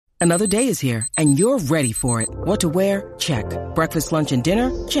Another day is here, and you're ready for it. What to wear? Check. Breakfast, lunch, and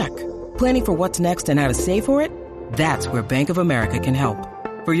dinner? Check. Planning for what's next and how to save for it? That's where Bank of America can help.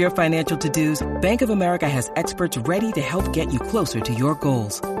 For your financial to-dos, Bank of America has experts ready to help get you closer to your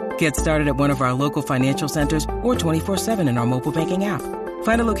goals. Get started at one of our local financial centers or 24/7 in our mobile banking app.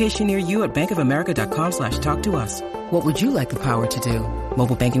 Find a location near you at bankofamerica.com/talktous. What would you like the power to do?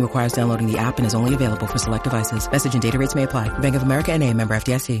 Mobile banking requires downloading the app and is only available for select devices. Message and data rates may apply. Bank of America N.A., member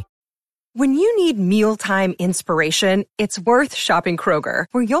FDIC. When you need mealtime inspiration, it's worth shopping Kroger,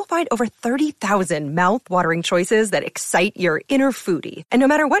 where you'll find over 30,000 mouth-watering choices that excite your inner foodie. And no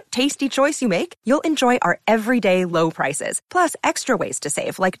matter what tasty choice you make, you'll enjoy our everyday low prices, plus extra ways to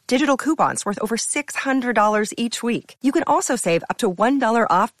save, like digital coupons worth over $600 each week. You can also save up to $1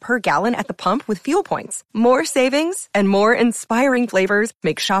 off per gallon at the pump with fuel points. More savings and more inspiring flavors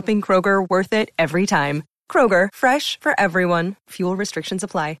make shopping Kroger worth it every time. Kroger, fresh for everyone. Fuel restrictions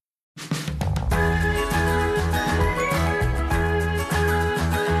apply.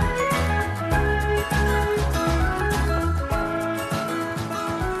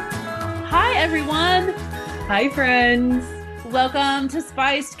 Hi, everyone. Hi, friends. Welcome to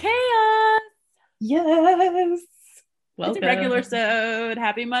Spiced Chaos. Yes. Welcome. It's a regular episode.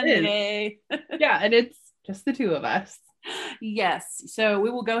 Happy Monday. Yeah, and it's just the two of us. Yes. So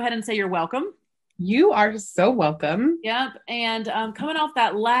we will go ahead and say you're welcome. You are so welcome. Yep. And coming off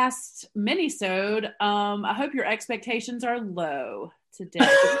that last mini-sode, I hope your expectations are low today.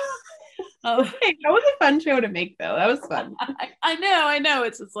 Oh, hey, that was a fun show to make, though. That was fun. I know.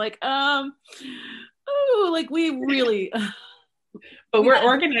 It's just like, we really. But we're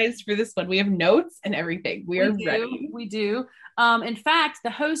organized for this one. We have notes and everything. We are ready. We do. In fact, the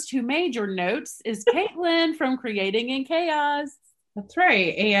host who made your notes is Caitlin from Creating in Chaos. That's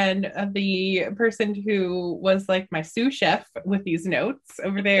right. And the person who was like my sous chef with these notes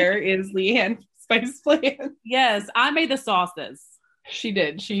over there is Leanne Spice Plan. Yes, I made the sauces. She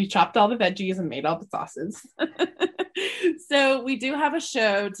did. She chopped all the veggies and made all the sauces. So we do have a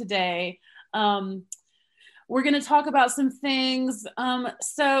show today. We're going to talk about some things.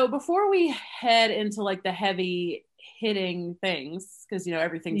 So before we head into like the heavy hitting things, because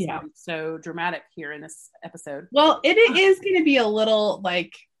everything's so dramatic here in this episode. Well, it is going to be a little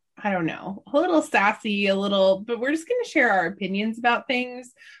like, I don't know, a little sassy, but we're just going to share our opinions about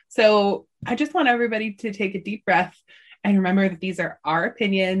things. So I just want everybody to take a deep breath and remember that these are our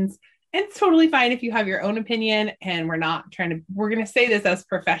opinions. And it's totally fine if you have your own opinion, and we're going to say this as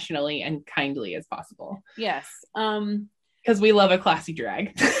professionally and kindly as possible. Yes. Because we love a classy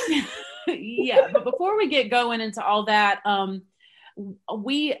drag. Yeah. But before we get going into all that,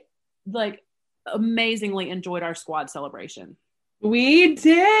 we amazingly enjoyed our squad celebration. We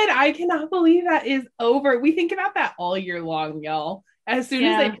did. I cannot believe that is over. We think about that all year long, y'all. As soon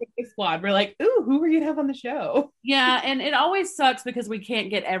as they pick the squad, we're like, ooh, who are we going to have on the show? Yeah. And it always sucks because we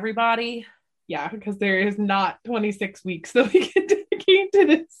can't get everybody. Yeah. Because there is not 26 weeks that we can dedicate to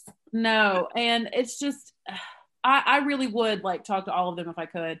this. No. And it's just, I really would talk to all of them if I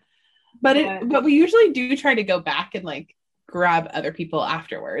could. But we usually do try to go back and grab other people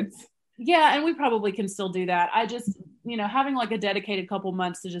afterwards. Yeah. And we probably can still do that. I just, having a dedicated couple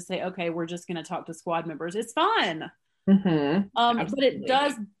months to just say, okay, we're just going to talk to squad members. It's fun. Mm-hmm. But it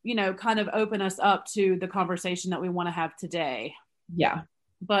does, kind of open us up to the conversation that we want to have today. Yeah.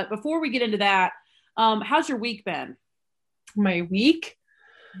 But before we get into that, how's your week been? My week?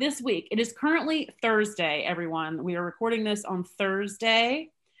 This week. It is currently Thursday, everyone. We are recording this on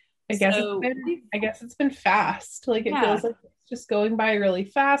Thursday. I guess it's been fast. Feels like it's just going by really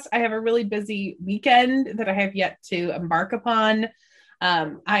fast. I have a really busy weekend that I have yet to embark upon.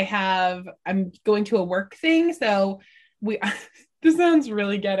 I'm going to a work thing. So this sounds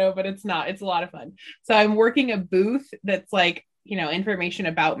really ghetto, but it's not. It's a lot of fun. So I'm working a booth that's information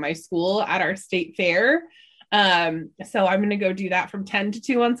about my school at our state fair. So I'm going to go do that from 10 to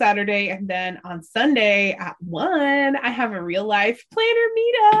 2 on Saturday. And then on Sunday at 1, I have a real life planner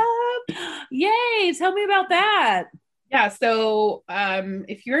meetup. Yay. Tell me about that. Yeah. So,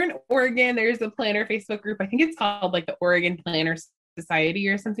 if you're in Oregon, there's a planner Facebook group. I think it's called the Oregon Planner Society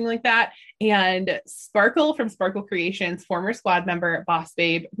or something like that. And Sparkle from Sparkle Creations, former squad member, boss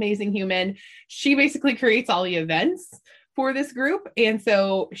babe, amazing human. She basically creates all the events for this group. And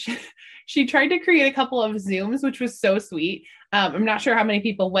so she tried to create a couple of Zooms, which was so sweet. I'm not sure how many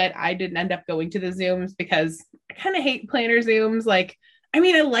people went. I didn't end up going to the Zooms because I kind of hate planner Zooms.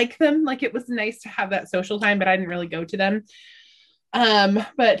 I like them. It was nice to have that social time, but I didn't really go to them.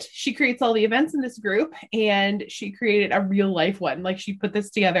 But she creates all the events in this group, and she created a real life one. Like, she put this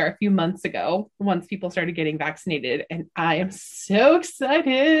together a few months ago once people started getting vaccinated, and I am so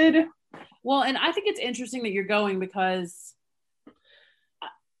excited. Well, and I think it's interesting that you're going because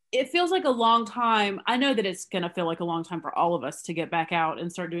it feels like a long time. I know that it's going to feel like a long time for all of us to get back out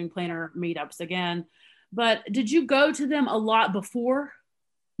and start doing planner meetups again. But did you go to them a lot before?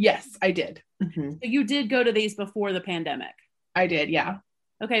 Yes, I did. So you did go to these before the pandemic? I did, yeah.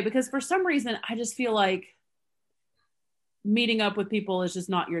 Okay, because for some reason, I just feel like meeting up with people is just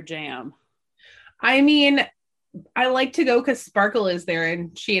not your jam. I mean, I like to go because Sparkle is there,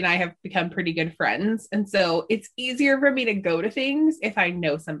 and she and I have become pretty good friends. And so it's easier for me to go to things if I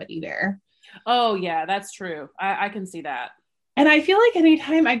know somebody there. Oh, yeah, that's true. I can see that. And I feel like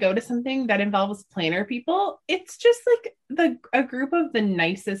anytime I go to something that involves planner people, it's just like a group of the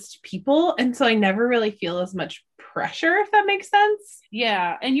nicest people. And so I never really feel as much pressure, if that makes sense.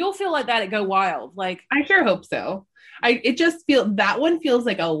 Yeah. And you'll feel like that at Go Wild. Like, I sure hope so. It just that one feels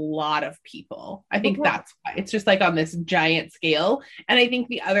like a lot of people. I think that's why it's just like on this giant scale. And I think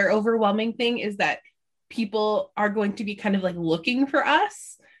the other overwhelming thing is that people are going to be kind of like looking for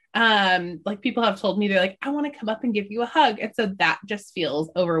us. Like, people have told me, they're like, I want to come up and give you a hug. And so that just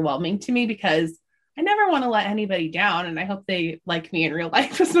feels overwhelming to me because I never want to let anybody down. And I hope they like me in real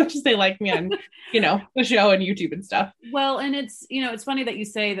life as much as they like me on, the show and YouTube and stuff. Well, and it's, it's funny that you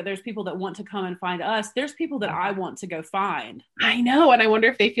say that there's people that want to come and find us. There's people that I want to go find. I know. And I wonder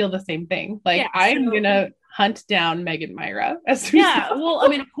if they feel the same thing. Like, yeah, I'm going to hunt down Meg and Myra. Well, I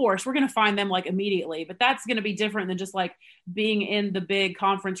mean, of course, we're going to find them like immediately, but that's going to be different than just like being in the big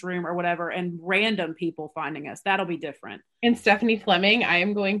conference room or whatever and random people finding us. That'll be different. And Stephanie Fleming, I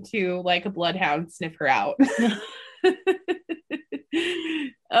am going to, like a bloodhound, sniff her out.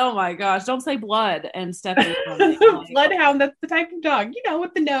 Oh my gosh, don't say blood and Stephanie Fleming. Bloodhound, that's the type of dog,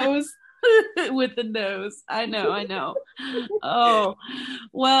 with the nose. With the nose. I know. Oh,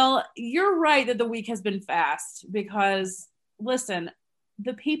 well, you're right that the week has been fast because, listen,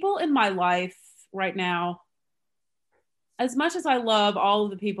 the people in my life right now, as much as I love all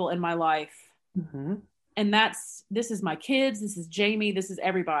of the people in my life, and this is my kids, this is Jamie, this is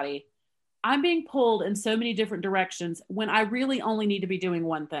everybody, I'm being pulled in so many different directions when I really only need to be doing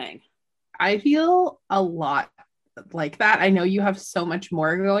one thing. I feel a lot like that. I know you have so much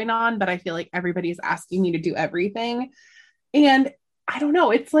more going on, but I feel like everybody's asking me to do everything. And I don't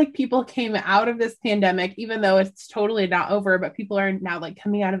know, it's like people came out of this pandemic, even though it's totally not over, but people are now like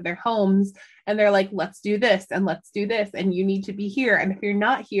coming out of their homes and they're like, let's do this and let's do this. And you need to be here. And if you're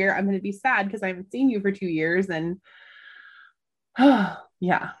not here, I'm going to be sad because I haven't seen you for 2 years. And I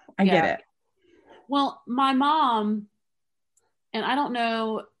get it. Well, my mom, and I don't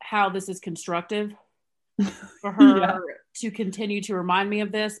know how this is constructive for her to continue to remind me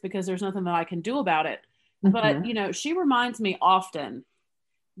of this because there's nothing that I can do about it. But, she reminds me often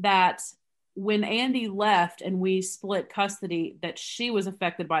that when Andy left and we split custody, that she was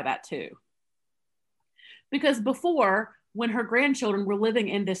affected by that too. Because before, when her grandchildren were living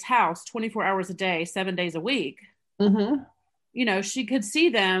in this house 24 hours a day, 7 days a week, she could see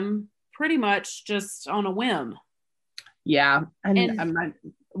them pretty much just on a whim. Yeah. And I'm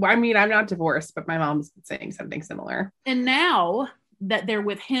not divorced, but my mom's saying something similar. And now that they're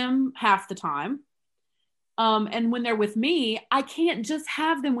with him half the time, and when they're with me, I can't just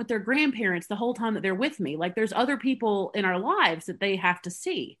have them with their grandparents the whole time that they're with me. Like, there's other people in our lives that they have to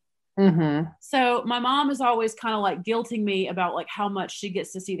see. So my mom is always kind of like guilting me about like how much she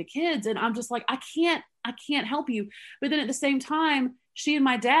gets to see the kids. And I'm just like, I can't help you. But then at the same time, she and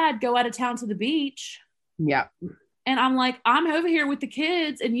my dad go out of town to the beach. Yeah. And I'm like, I'm over here with the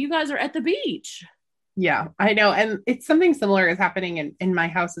kids and you guys are at the beach. Yeah, I know. And it's something similar is happening in my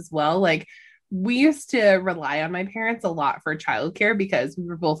house as well. Like, we used to rely on my parents a lot for childcare because we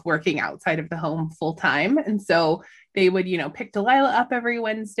were both working outside of the home full time. And so they would, pick Delilah up every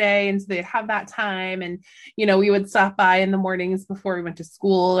Wednesday. And so they'd have that time. And, we would stop by in the mornings before we went to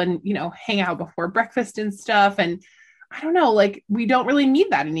school and, hang out before breakfast and stuff. And I don't know, like, we don't really need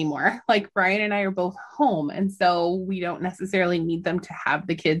that anymore. Like, Brian and I are both home. And so we don't necessarily need them to have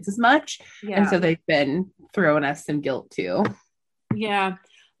the kids as much. Yeah. And so they've been throwing us some guilt too. Yeah.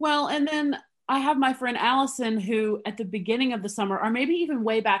 Well, and then I have my friend Allison, who at the beginning of the summer, or maybe even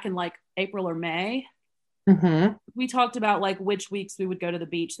way back in like April or May, we talked about like which weeks we would go to the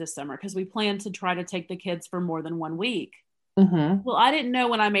beach this summer because we planned to try to take the kids for more than 1 week. Well, I didn't know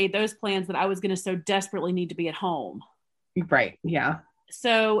when I made those plans that I was going to so desperately need to be at home. Right. Yeah.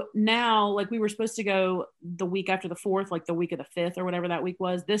 So now, like, we were supposed to go the week after the 4th, like the week of the 5th or whatever that week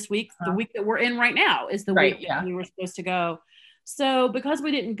was. This week, the week that we're in right now is the week that we were supposed to go. So because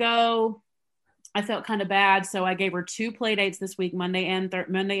we didn't go, I felt kind of bad. So I gave her 2 play dates this week, Monday and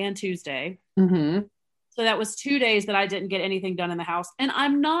Tuesday. Mm-hmm. So that was 2 days that I didn't get anything done in the house. And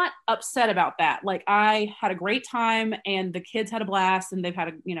I'm not upset about that. Like, I had a great time and the kids had a blast, and they've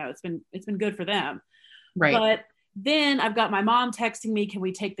had it's been good for them. Right. But then I've got my mom texting me, can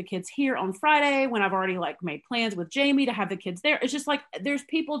we take the kids here on Friday, when I've already like made plans with Jamie to have the kids there. It's just like, there's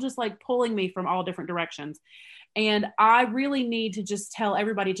people just like pulling me from all different directions. And I really need to just tell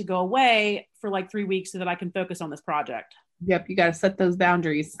everybody to go away for like 3 weeks so that I can focus on this project. Yep. You got to set those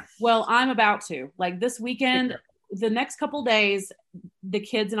boundaries. Well, I'm about to. Like this weekend, the next couple days, the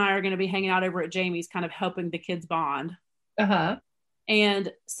kids and I are going to be hanging out over at Jamie's, kind of helping the kids bond. Uh-huh.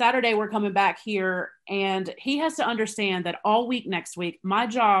 And Saturday we're coming back here, and he has to understand that all week next week, my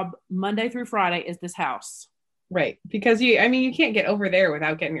job Monday through Friday is this house. Right. Because you can't get over there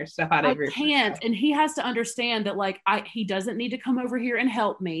without getting your stuff out of your. I can't. And he has to understand that like he doesn't need to come over here and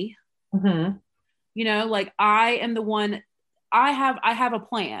help me. Mm-hmm. You know, like I am the one. I have a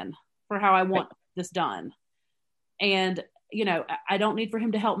plan for how I want this done. And, you know, I don't need for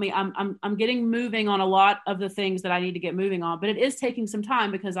him to help me. I'm getting moving on a lot of the things that I need to get moving on, but it is taking some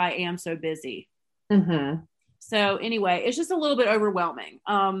time because I am so busy. Mm-hmm. So anyway, it's just a little bit overwhelming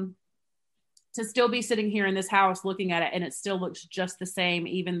to still be sitting here in this house looking at it, and it still looks just the same,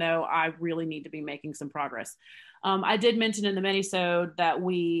 even though I really need to be making some progress. I did mention in the minisode that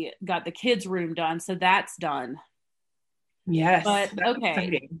we got the kids' room done, so that's done. Yes. But okay.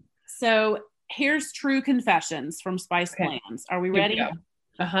 Exciting. So here's true confessions from Spice Plans. Are we ready?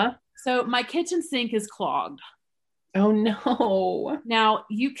 Uh-huh. So my kitchen sink is clogged. Oh no. Now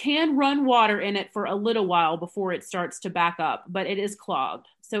you can run water in it for a little while before it starts to back up, but it is clogged.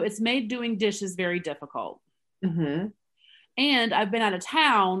 So it's made doing dishes very difficult. Mm-hmm. And I've been out of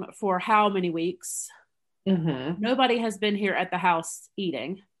town for how many weeks? Mm-hmm. Nobody has been here at the house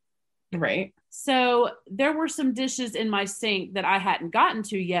eating. Right. So there were some dishes in my sink that I hadn't gotten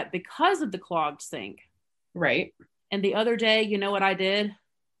to yet because of the clogged sink. Right. And the other day, you know what I did?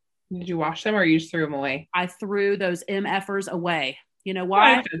 Did you wash them or you just threw them away? I threw those MFers away. You know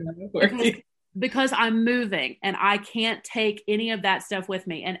why? Because I'm moving and I can't take any of that stuff with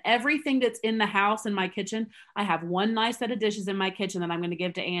me. And everything that's in the house, in my kitchen, I have one nice set of dishes in my kitchen that I'm going to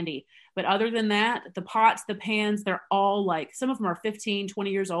give to Andy. But other than that, the pots, the pans, they're all like, some of them are 15, 20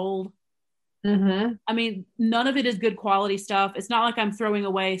 years old. Mm-hmm. I mean, none of it is good quality stuff. It's not like I'm throwing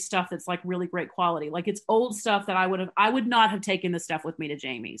away stuff that's like really great quality. Like it's old stuff that I would not have taken the stuff with me to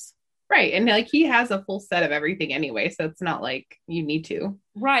Jamie's. Right. And like he has a full set of everything anyway. So it's not like you need to.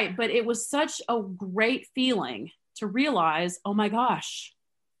 Right. But it was such a great feeling to realize, oh my gosh,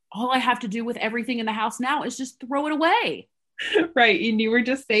 all I have to do with everything in the house now is just throw it away. Right. And you were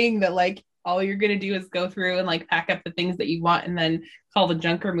just saying that like all you're going to do is go through and like pack up the things that you want and then call the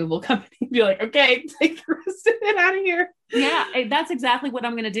junk removal company and be like, okay, take the rest of it out of here. Yeah, that's exactly what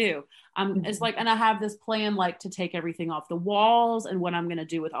I'm going to do. It's like, and I have this plan, like to take everything off the walls and what I'm going to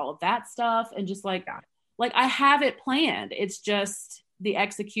do with all of that stuff. And just like I have it planned. It's just the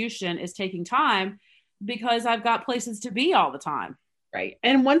execution is taking time because I've got places to be all the time. Right.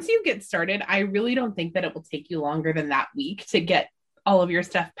 And once you get started, I really don't think that it will take you longer than that week to get all of your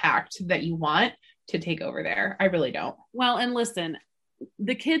stuff packed that you want to take over there. I really don't. Well, and listen,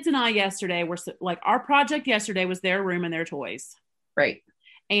 the kids and I yesterday were like, our project yesterday was their room and their toys. Right.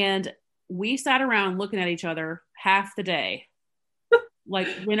 And we sat around looking at each other half the day. Like,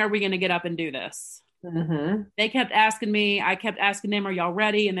 when are we going to get up and do this? Mm-hmm. They kept asking me, I kept asking them, are y'all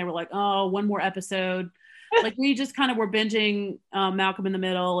ready? And they were like, oh, one more episode. Like we just kind of were binging Malcolm in the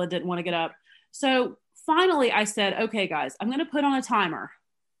Middle and didn't want to get up. So finally I said, okay, guys, I'm going to put on a timer.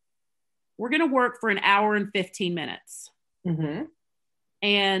 We're going to work for an hour and 15 minutes. Mm-hmm.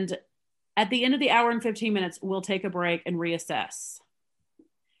 And at the end of the hour and 15 minutes, we'll take a break and reassess.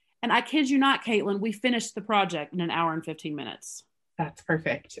 And I kid you not, Caitlin, we finished the project in an hour and 15 minutes. That's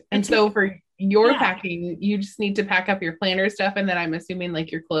perfect. And so for your packing, you just need to pack up your planner stuff. And then I'm assuming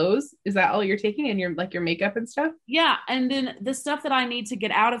like your clothes, is that all you're taking? And your like your makeup and stuff? Yeah. And then the stuff that I need to get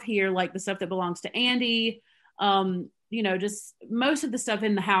out of here, like the stuff that belongs to Andy, you know, just most of the stuff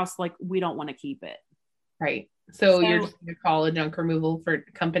in the house, like we don't want to keep it. Right. So you're just going to call a junk removal for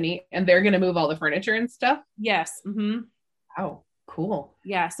company and they're going to move all the furniture and stuff? Yes. Mm-hmm. Oh, cool.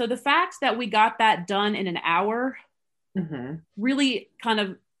 Yeah. So the fact that we got that done in an hour really kind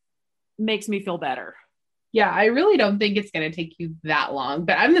of makes me feel better. Yeah, I really don't think it's going to take you that long,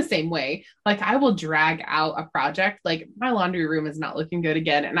 but I'm the same way. Like I will drag out a project. Like my laundry room is not looking good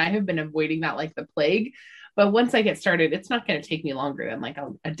again. And I have been avoiding that like the plague. But once I get started, it's not going to take me longer than like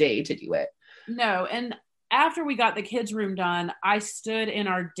a day to do it. No. And after we got the kids' room done, I stood in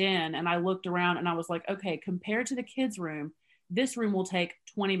our den and I looked around and I was like, okay, compared to the kids' room, this room will take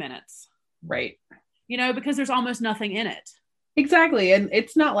 20 minutes. Right. You know, because there's almost nothing in it. Exactly. And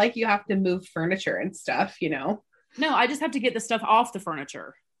it's not like you have to move furniture and stuff, you know? No, I just have to get the stuff off the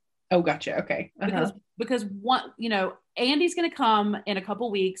furniture. Oh, gotcha. Okay. Because one, you know, Andy's going to come in a couple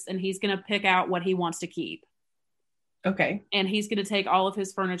weeks and he's going to pick out what he wants to keep. Okay. And he's going to take all of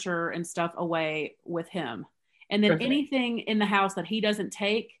his furniture and stuff away with him. And then Perfect. anything in the house that he doesn't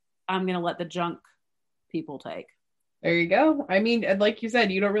take, I'm going to let the junk people take. There you go. I mean, like you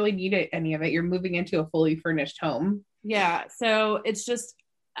said, you don't really need any of it. You're moving into a fully furnished home. Yeah. So it's just,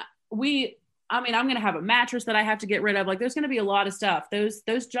 I'm going to have a mattress that I have to get rid of. Like there's going to be a lot of stuff. Those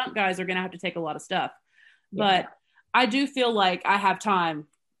junk guys are going to have to take a lot of stuff. But I do feel like I have time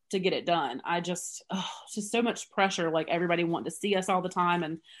to get it done. It's just so much pressure. Like everybody wanting to see us all the time.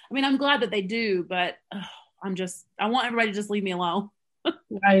 And I mean, I'm glad that they do, but I want everybody to just leave me alone.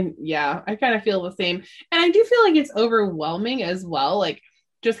 I kind of feel the same. And I do feel like it's overwhelming as well. Like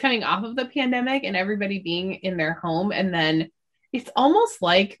just coming off of the pandemic and everybody being in their home. And then it's almost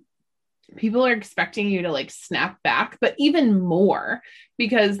like people are expecting you to like snap back, but even more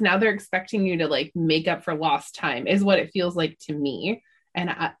because now they're expecting you to like make up for lost time is what it feels like to me. And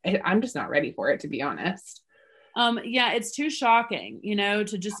I'm just not ready for it, to be honest. It's too shocking, you know,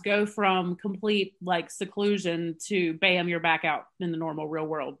 to just go from complete like seclusion to bam, you're back out in the normal real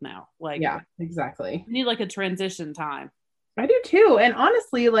world now. Like, yeah, exactly. You need like a transition time. I do too. And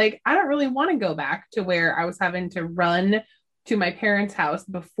honestly, like, I don't really want to go back to where I was having to run to my parents' house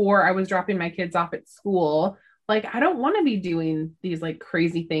before I was dropping my kids off at school. Like, I don't want to be doing these like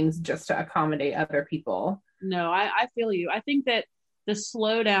crazy things just to accommodate other people. No, I feel you. I think that the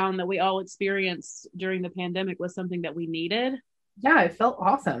slowdown that we all experienced during the pandemic was something that we needed. Yeah, it felt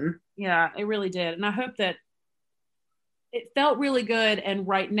awesome. Yeah, it really did. And I hope that it felt really good. And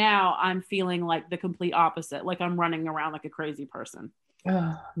right now I'm feeling like the complete opposite. Like I'm running around like a crazy person.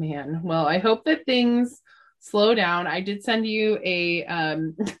 Oh man. Well, I hope that things slow down. I did send you a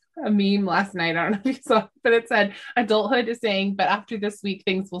meme last night. I don't know if you saw it, but it said adulthood is saying, but after this week,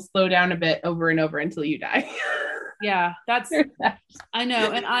 things will slow down a bit over and over until you die. Yeah, I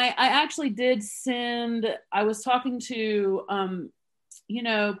know. And I actually did send, I was talking to,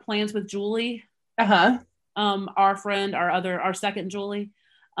 Plans with Julie. Uh-huh. Our friend, our second Julie.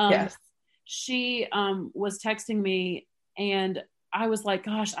 Yes. She was texting me and I was like,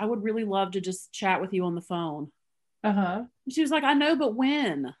 gosh, I would really love to just chat with you on the phone. Uh-huh. She was like, I know, but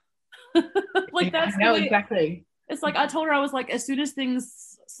when? Like that's exactly. It's like I told her, I was like, as soon as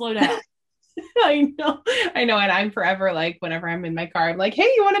things slow down. I know. And I'm forever like, whenever I'm in my car, I'm like, hey,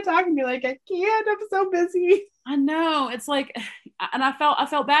 you want to talk? And be like, I can't, I'm so busy. I know. It's like, and I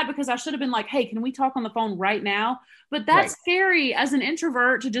felt bad because I should have been like, hey, can we talk on the phone right now? But that's scary as an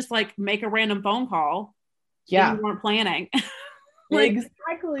introvert to just like make a random phone call. Yeah. You weren't planning. Like,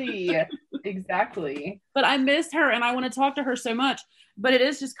 exactly. But I missed her and I want to talk to her so much, but it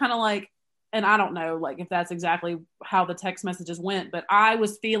is just kind of like, and I don't know, like if that's exactly how the text messages went, but I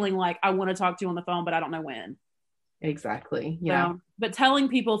was feeling like I want to talk to you on the phone, but I don't know when. Exactly. Yeah. So, but telling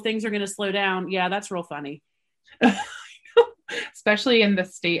people things are going to slow down. Yeah. That's real funny. Especially in the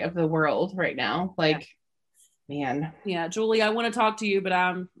state of the world right now. Like, man. Yeah. Julie, I want to talk to you, but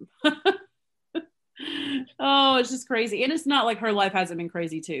I'm, oh, it's just crazy. And it's not like her life hasn't been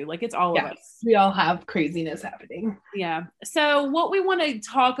crazy too. Like it's all of us. We all have craziness happening. Yeah. So what we want to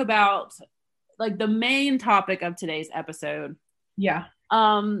talk about, like the main topic of today's episode. Yeah.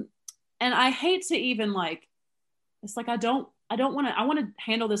 And I hate to even like, it's like, I want to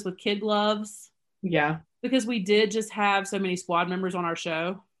handle this with kid gloves. Yeah. Because we did just have so many squad members on our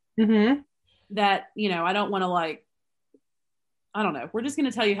show that, I don't want to like, I don't know. We're just going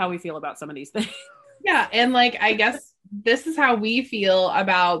to tell you how we feel about some of these things. Yeah. And like, I guess this is how we feel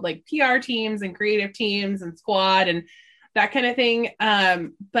about like PR teams and creative teams and squad and that kind of thing.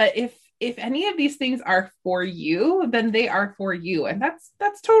 But if any of these things are for you, then they are for you. And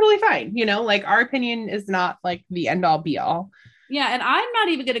that's totally fine. Like our opinion is not like the end all be all. Yeah. And I'm not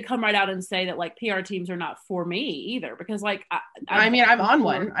even going to come right out and say that like PR teams are not for me either, because like, I'm on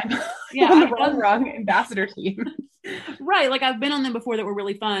one. I'm on the wrong ambassador team. Right. Like I've been on them before that were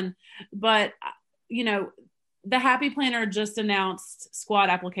really fun, but the Happy Planner just announced squad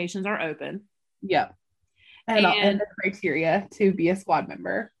applications are open. Yep. And the criteria to be a squad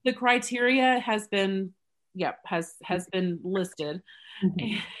member. The criteria has been listed.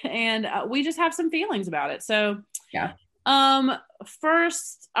 Mm-hmm. And we just have some feelings about it. So yeah.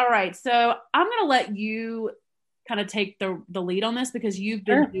 First, all right. So I'm going to let you kind of take the lead on this because you've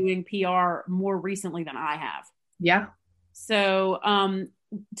been doing PR more recently than I have. Yeah. So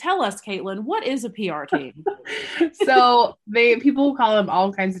tell us, Caitlin, what is a PR team? So people call them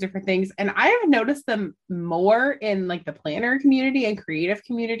all kinds of different things. And I have noticed them more in like the planner community and creative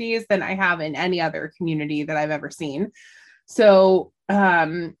communities than I have in any other community that I've ever seen. So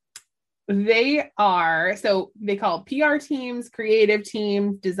they call PR teams, creative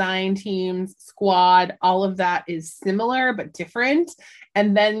teams, design teams, squad, all of that is similar but different.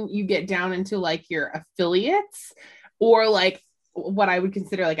 And then you get down into like your affiliates or like what I would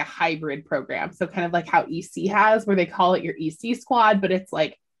consider like a hybrid program. So kind of like how EC has, where they call it your EC squad, but it's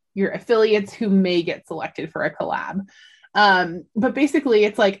like your affiliates who may get selected for a collab. But basically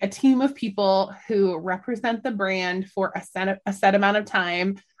it's like a team of people who represent the brand for a set amount of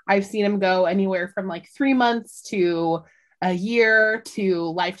time. I've seen them go anywhere from like 3 months to a year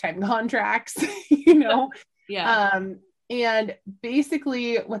to lifetime contracts, you know? Yeah. And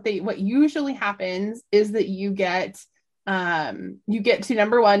basically what usually happens is that you get to,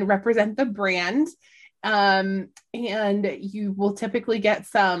 number one, represent the brand. And you will typically get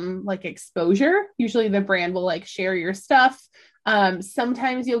some like exposure. Usually the brand will like share your stuff.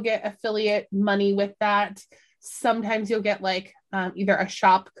 Sometimes you'll get affiliate money with that. Sometimes you'll get like either a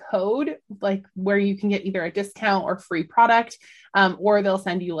shop code, like where you can get either a discount or free product, or they'll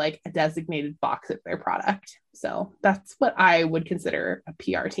send you like a designated box of their product. So that's what I would consider a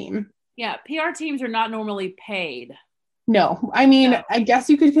PR team. Yeah. PR teams are not normally paid. No, I mean, no. I guess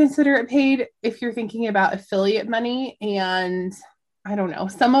you could consider it paid if you're thinking about affiliate money. And I don't know,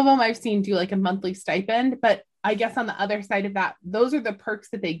 some of them I've seen do like a monthly stipend, but I guess on the other side of that, those are the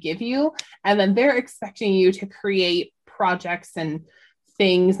perks that they give you. And then they're expecting you to create projects and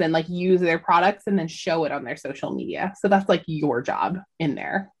things and like use their products and then show it on their social media. So that's like your job in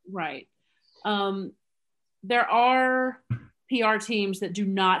there. Right. There are PR teams that do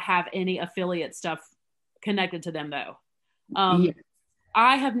not have any affiliate stuff connected to them though. Yes.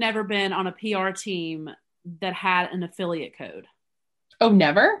 I have never been on a PR team that had an affiliate code. Oh,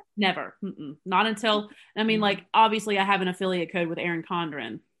 never? Never. Not until, I mean, like, obviously I have an affiliate code with Erin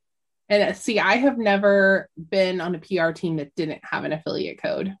Condren. And see, I have never been on a PR team that didn't have an affiliate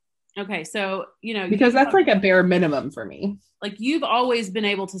code. Okay. So, you know, because that's like a bare minimum for me. Like you've always been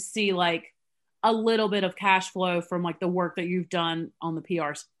able to see like a little bit of cash flow from like the work that you've done on the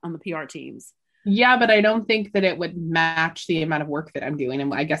PR teams. Yeah, but I don't think that it would match the amount of work that I'm doing.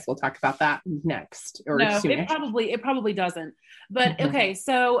 And I guess we'll talk about that next. Or no, soonish. it probably doesn't. But okay,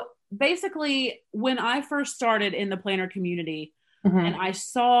 so basically when I first started in the planner community and I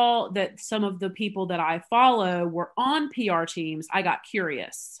saw that some of the people that I follow were on PR teams, I got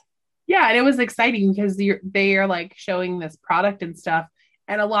curious. Yeah, and it was exciting because they are like showing this product and stuff.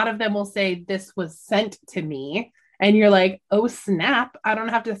 And a lot of them will say, this was sent to me. And you're like, oh, snap. I don't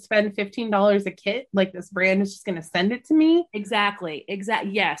have to spend $15 a kit. Like this brand is just going to send it to me. Exactly.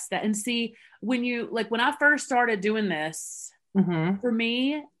 Yes. And see, when I first started doing this, for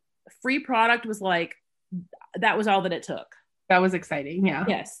me, free product was like, that was all that it took. That was exciting. Yeah.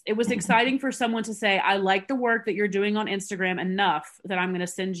 Yes. It was exciting for someone to say, I like the work that you're doing on Instagram enough that I'm going to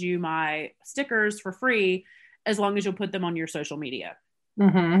send you my stickers for free as long as you'll put them on your social media.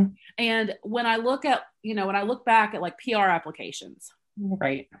 And when I look back at like PR applications,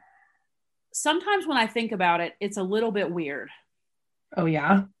 right. Sometimes when I think about it, it's a little bit weird. Oh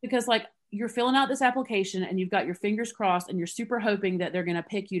yeah. Because like you're filling out this application and you've got your fingers crossed and you're super hoping that they're going to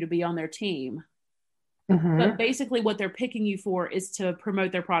pick you to be on their team. But basically what they're picking you for is to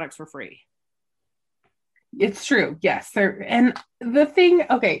promote their products for free. It's true. Yes. And the thing,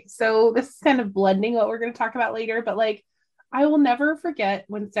 okay, so this is kind of blending what we're going to talk about later, but like, I will never forget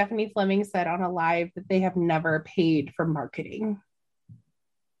when Stephanie Fleming said on a live that they have never paid for marketing.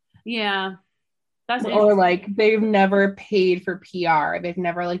 Yeah. Or like they've never paid for PR. They've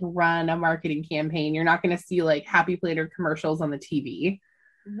never like run a marketing campaign. You're not going to see like Happy Planner commercials on the TV.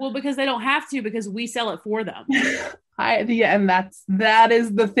 Well, because they don't have to, because we sell it for them. And that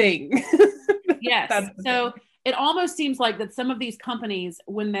is the thing. Yes. So it almost seems like that some of these companies,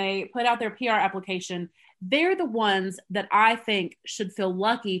 when they put out their PR application, they're the ones that I think should feel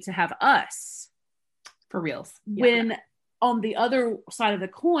lucky to have us. For reals. Yeah. When on the other side of the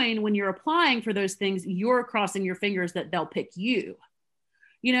coin, when you're applying for those things, you're crossing your fingers that they'll pick you.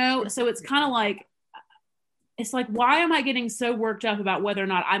 You know, so it's kind of like, it's like, why am I getting so worked up about whether or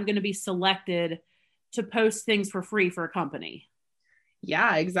not I'm going to be selected to post things for free for a company?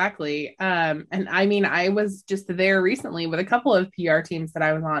 Yeah, exactly. And I mean, I was just there recently with a couple of PR teams that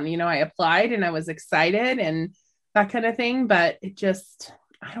I was on. You know, I applied and I was excited and that kind of thing, but it just,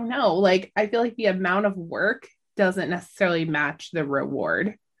 I don't know. Like, I feel like the amount of work doesn't necessarily match the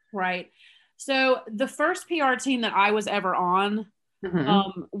reward. Right. So the first PR team that I was ever on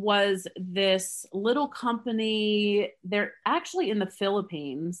was this little company. They're actually in the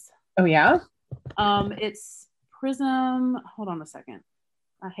Philippines. Oh, yeah? It's Prism. Hold on a second.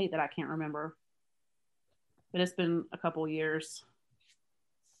 I hate that I can't remember. But it's been a couple years.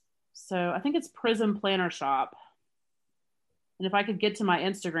 So I think it's Prism Planner Shop. And if I could get to my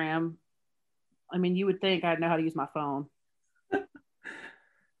Instagram, I mean, you would think I'd know how to use my phone.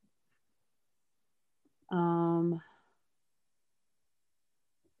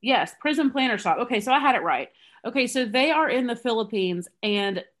 Yes, Prism Planner Shop. Okay, so I had it right. Okay, so they are in the Philippines,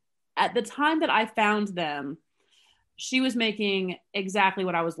 and at the time that I found them, she was making exactly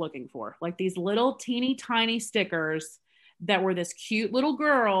what I was looking for. Like these little teeny tiny stickers that were this cute little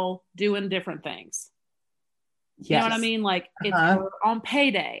girl doing different things. Yes. You know what I mean? Like it's her on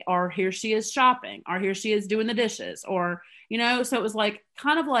payday, or here she is shopping, or here she is doing the dishes, or, you know, so it was like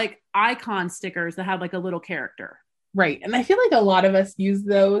kind of like icon stickers that had like a little character. Right. And I feel like a lot of us use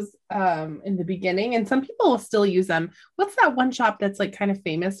those in the beginning, and some people will still use them. What's that one shop that's like kind of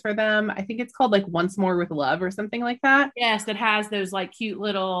famous for them? I think it's called like Once More with Love or something like that. Yes, that has those like cute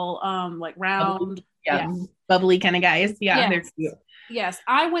little like round, bubbly kind of guys. Yeah, yes. They're cute. Yes,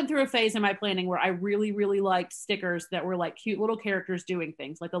 I went through a phase in my planning where I really, really liked stickers that were like cute little characters doing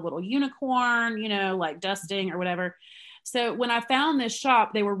things, like a little unicorn, you know, like dusting or whatever. So when I found this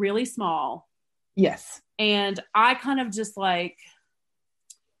shop, they were really small. Yes. And I kind of just like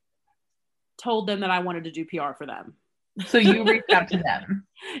told them that I wanted to do PR for them. So you reached out to them?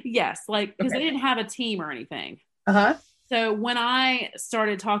 Yes, like because they didn't have a team or anything. So when I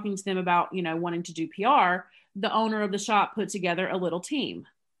started talking to them about, you know, wanting to do PR, the owner of the shop put together a little team.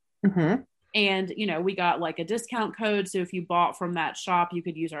 And, you know, we got like a discount code. So if you bought from that shop, you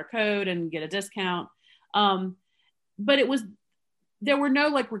could use our code and get a discount. But there were no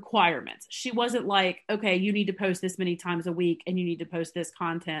like requirements. She wasn't like, okay, you need to post this many times a week and you need to post this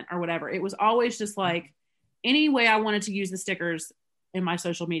content or whatever. It was always just like any way I wanted to use the stickers in my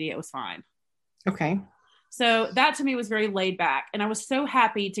social media, it was fine. Okay. So that to me was very laid back. And I was so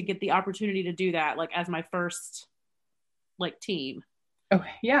happy to get the opportunity to do that, like as my first like team. Okay.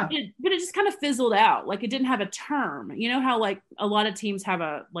 Yeah. But it just kind of fizzled out. Like it didn't have a term. You know how like a lot of teams have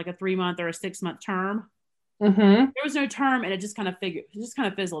a 3-month or a 6-month term. There was no term, and it just kind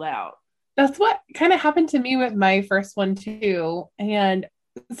of fizzled out. That's what kind of happened to me with my first one too. And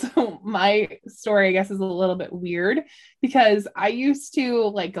so my story, I guess, is a little bit weird because I used to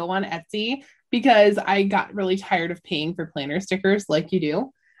like go on Etsy because I got really tired of paying for planner stickers like you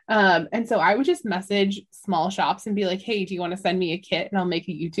do. And so I would just message small shops and be like, hey, do you want to send me a kit? And I'll make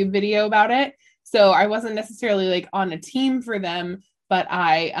a YouTube video about it. So I wasn't necessarily like on a team for them, but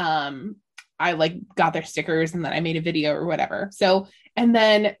I like got their stickers and then I made a video or whatever. So, and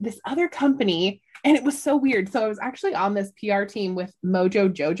then this other company, and it was so weird. So I was actually on this PR team with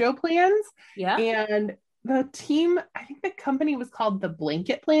Mojo Jojo Plans. Yeah. And the team, I think the company was called the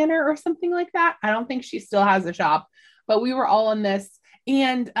Blanket Planner or something like that. I don't think she still has a shop, but we were all on this.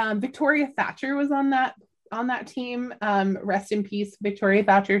 And Victoria Thatcher was on that team. Rest in peace, Victoria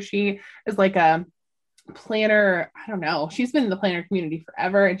Thatcher. She is like a planner. I don't know. She's been in the planner community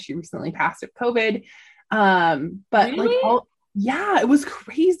forever, and she recently passed of COVID. But really? Yeah, it was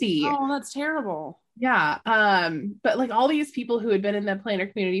crazy. Oh, that's terrible. Yeah. But like all these people who had been in the planner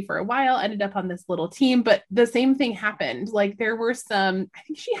community for a while ended up on this little team, but the same thing happened. Like there were I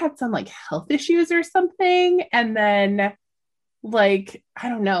think she had some like health issues or something. And then like, I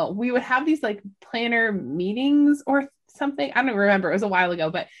don't know, we would have these like planner meetings or something. I don't remember. It was a while ago,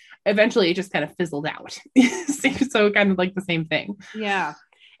 but eventually it just kind of fizzled out. So kind of like the same thing. Yeah.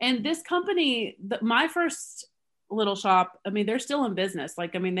 And this company, my first little shop, I mean, they're still in business.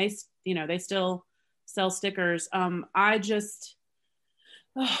 Like, I mean, they still sell stickers. It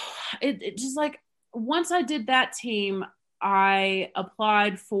just like, once I did that team, I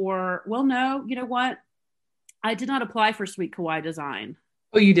applied for, well, no, you know what? I did not apply for Sweet Kawaii Design.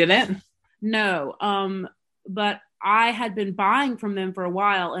 Oh, you didn't? No. But I had been buying from them for a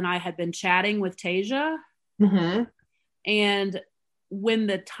while, and I had been chatting with Tasia. And when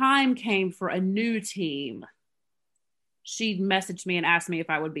the time came for a new team, she messaged me and asked me if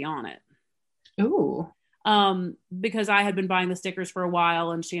I would be on it. Ooh. Because I had been buying the stickers for a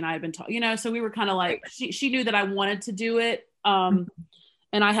while, and she and I had been talking, so we were kind of like, she knew that I wanted to do it. And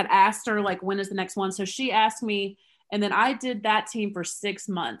I had asked her like, when is the next one? So she asked me, and then I did that team for 6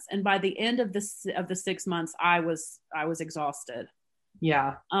 months. And by the end of the 6 months, I was exhausted.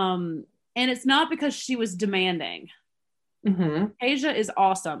 Yeah. And it's not because she was demanding. Tasia is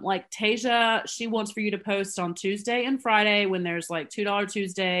awesome. Like Tasia, she wants for you to post on Tuesday and Friday when there's like $2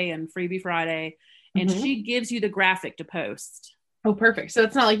 Tuesday and freebie Friday. And she gives you the graphic to post. Oh, perfect. So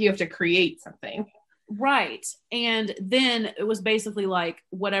it's not like you have to create something. Right. And then it was basically like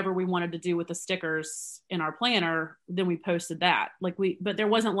whatever we wanted to do with the stickers in our planner, then we posted that. But there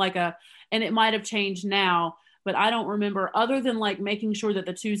wasn't like and it might have changed now, but I don't remember, other than like making sure that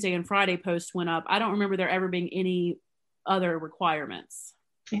the Tuesday and Friday post went up, I don't remember there ever being any other requirements.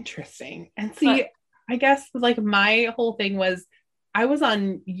 Interesting. And see, I guess like my whole thing was I was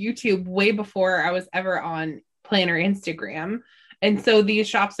on YouTube way before I was ever on Planner Instagram. And so these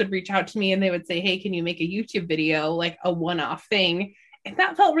shops would reach out to me and they would say, hey, can you make a YouTube video, like a one-off thing? And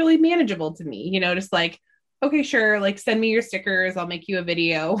that felt really manageable to me, just like, okay, sure. Like send me your stickers. I'll make you a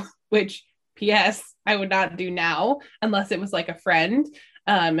video, which PS I would not do now unless it was like a friend.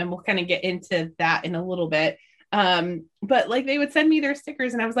 And we'll kind of get into that in a little bit. But like they would send me their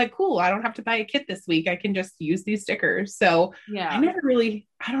stickers and I was like, cool, I don't have to buy a kit this week. I can just use these stickers. So yeah, I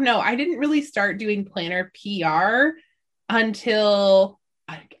didn't really start doing planner PR until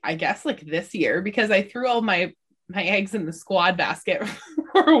I guess like this year, because I threw all my eggs in the squad basket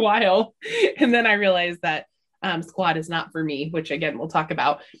for a while. And then I realized that squad is not for me, which again, we'll talk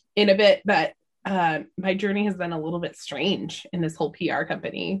about in a bit, but my journey has been a little bit strange in this whole PR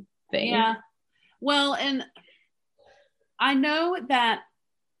company thing. Yeah. Well, and I know that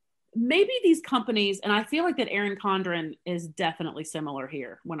maybe these companies, and I feel like that Erin Condren is definitely similar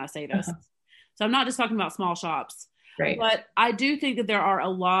here when I say this. So I'm not just talking about small shops, right? But I do think that there are a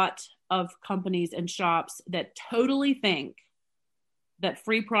lot of companies and shops that totally think that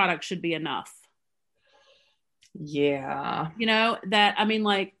free product should be enough. Yeah.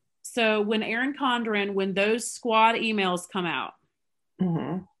 So when Erin Condren, when those squad emails come out,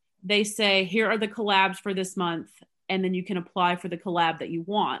 they say, here are the collabs for this month. And then you can apply for the collab that you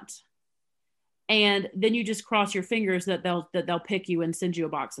want. And then you just cross your fingers that they'll pick you and send you a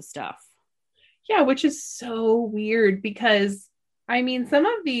box of stuff. Yeah, which is so weird because I mean, some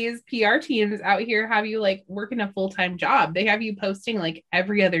of these PR teams out here have you like working a full-time job. They have you posting like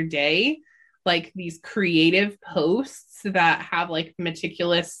every other day, like these creative posts that have like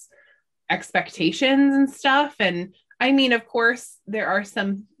meticulous expectations and stuff. And I mean, of course, there are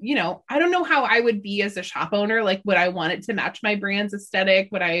some, I don't know how I would be as a shop owner. Like, would I want it to match my brand's aesthetic?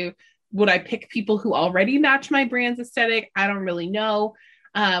 Would I pick people who already match my brand's aesthetic? I don't really know.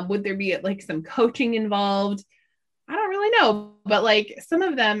 Would there be like some coaching involved? I don't really know. But like some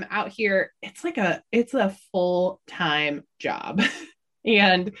of them out here, it's a full-time job.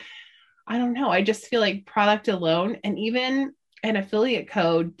 And I don't know. I just feel like product alone and even an affiliate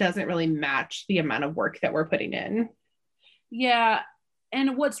code doesn't really match the amount of work that we're putting in. Yeah.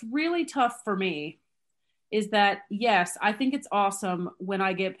 And what's really tough for me is that, yes, I think it's awesome when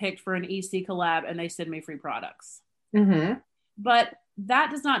I get picked for an EC collab and they send me free products. But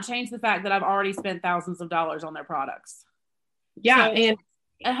that does not change the fact that I've already spent thousands of dollars on their products. Yeah. So and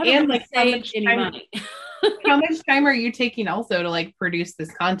I haven't like saved any money. How much time are you taking also to like produce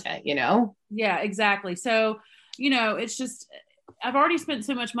this content, Yeah, exactly. So, it's just, I've already spent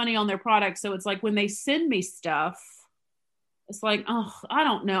so much money on their products. So it's like when they send me stuff, it's like, oh, I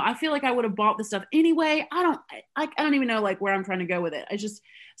don't know. I feel like I would have bought the stuff anyway. I don't even know like where I'm trying to go with it. It's just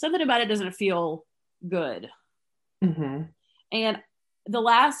something about it doesn't feel good. And the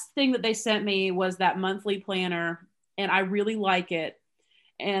last thing that they sent me was that monthly planner, and I really like it.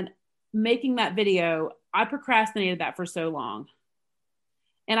 And making that video, I procrastinated that for so long.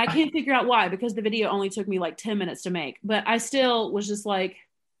 And I can't figure out why, because the video only took me like 10 minutes to make. But I still was just like,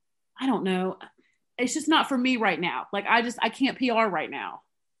 I don't know. It's just not for me right now. Like I can't PR right now.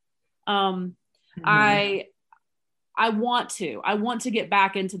 I want to get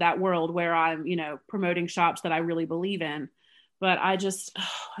back into that world where I'm, promoting shops that I really believe in. But I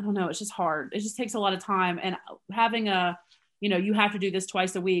don't know. It's just hard. It just takes a lot of time. And having you have to do this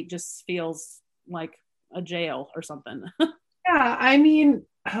twice a week just feels like a jail or something. Yeah. I mean,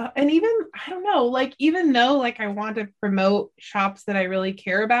 and even, I don't know, like, even though like I want to promote shops that I really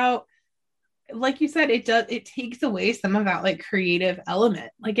care about, like you said, it takes away some of that like creative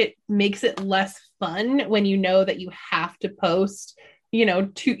element. Like it makes it less fun when you know that you have to post,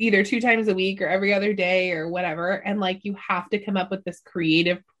 either 2 times a week or every other day or whatever. And like, you have to come up with this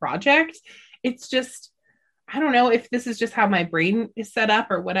creative project. It's just, I don't know if this is just how my brain is set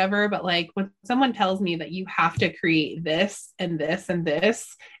up or whatever, but like when someone tells me that you have to create this and this and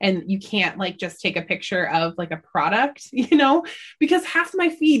this, and you can't like just take a picture of like a product, because half my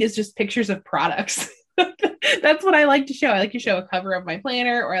feed is just pictures of products. That's what I like to show. I like to show a cover of my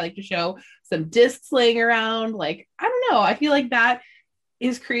planner, or I like to show some discs laying around. Like, I don't know. I feel like that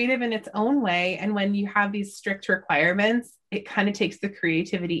is creative in its own way. And when you have these strict requirements, it kind of takes the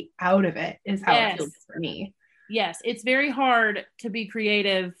creativity out of it, is how it feels for me. Yes. It's very hard to be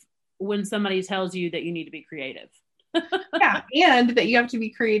creative when somebody tells you that you need to be creative. Yeah. And that you have to be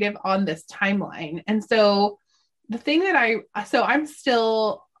creative on this timeline. And so the thing that I'm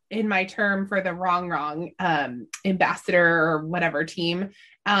still in my term for the wrong ambassador or whatever team.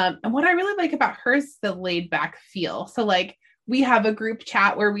 And what I really like about her is the laid back feel. So like, we have a group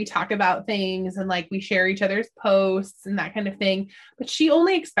chat where we talk about things and like we share each other's posts and that kind of thing. But she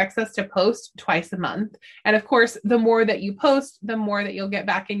only expects us to post twice a month. And of course, the more that you post, the more that you'll get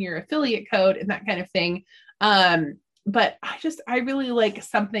back in your affiliate code and that kind of thing. But I really like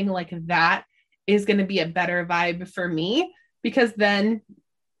something like that is going to be a better vibe for me, because then,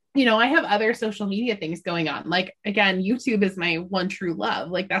 you know, I have other social media things going on. Like, again, YouTube is my one true love.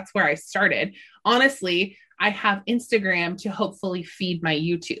 Like, that's where I started. Honestly, I have Instagram to hopefully feed my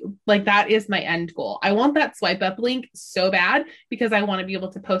YouTube. Like, that is my end goal. I want that swipe up link so bad, because I want to be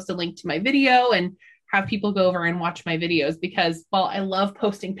able to post a link to my video and have people go over and watch my videos, because while I love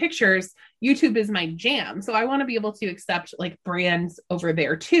posting pictures, YouTube is my jam. So I want to be able to accept like brands over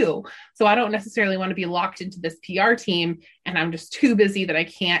there too. So I don't necessarily want to be locked into this PR team and I'm just too busy that I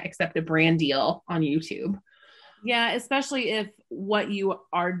can't accept a brand deal on YouTube. Yeah, especially if what you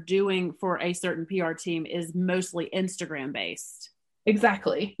are doing for a certain PR team is mostly Instagram based.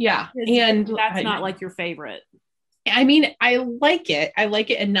 Exactly. Yeah. And that's not like your favorite. I mean, I like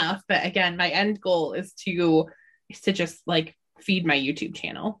it enough, but again, my end goal is to just like feed my YouTube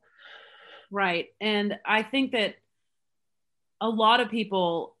channel. Right. And I think that a lot of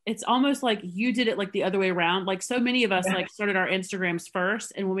people, it's almost like you did it like the other way around. Like, so many of us like started our Instagrams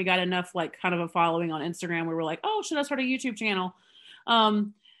first. And when we got enough, like kind of a following on Instagram, we were like, oh, should I start a YouTube channel?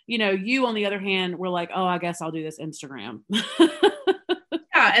 You know, you on the other hand, were like, oh, I guess I'll do this Instagram.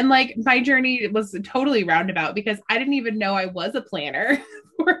 Yeah. And like my journey was totally roundabout, because I didn't even know I was a planner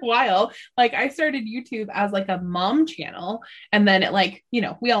for a while. Like, I started YouTube as like a mom channel, and then it, like, you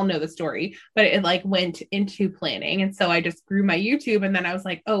know, we all know the story, but it like went into planning. And so I just grew my YouTube, and then I was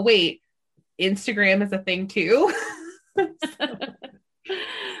like, oh wait, Instagram is a thing too.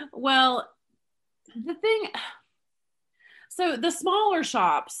 Well, so the smaller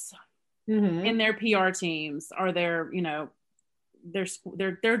shops in their PR teams are their, you know, their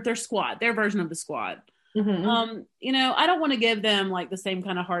squad, their version of the squad. You know, I don't want to give them like the same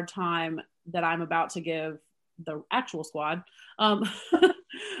kind of hard time that I'm about to give the actual squad.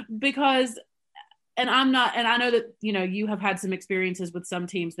 Because, and I know that, you know, you have had some experiences with some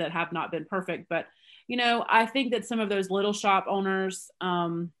teams that have not been perfect, but, you know, I think that some of those little shop owners,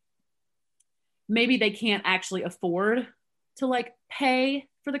 maybe they can't actually afford to like pay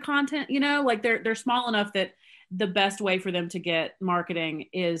for the content, you know, like they're small enough that the best way for them to get marketing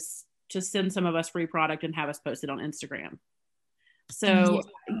is to send some of us free product and have us post it on Instagram. So,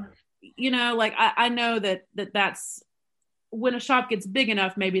 you know, like I know that's when a shop gets big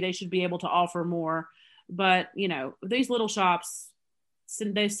enough, maybe they should be able to offer more, but you know, these little shops,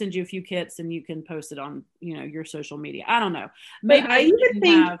 they send you a few kits and you can post it on, you know, your social media. I don't know. Maybe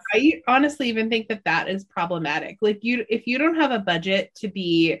I honestly even think that is problematic. Like, if you don't have a budget to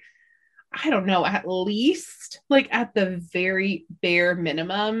be, I don't know, at least like at the very bare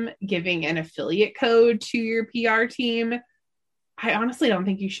minimum, giving an affiliate code to your PR team, I honestly don't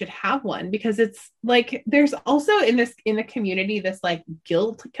think you should have one, because it's like, there's also in the community, this like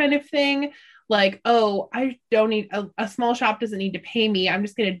guilt kind of thing. Like, oh, I don't need a small shop doesn't need to pay me. I'm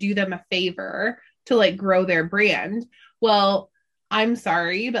just going to do them a favor to like grow their brand. Well, I'm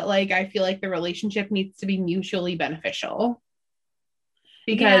sorry, but like, I feel like the relationship needs to be mutually beneficial.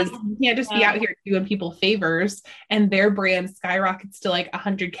 Because you can't just be out here doing people favors and their brand skyrockets to like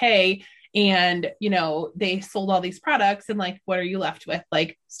 100K, and, you know, they sold all these products, and like, what are you left with?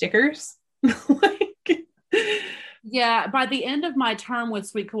 Like stickers? Yeah. By the end of my term with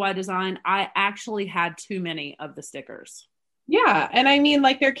Sweet Kawaii Design, I actually had too many of the stickers. Yeah. And I mean,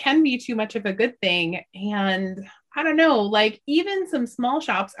 like, there can be too much of a good thing. And I don't know, like, even some small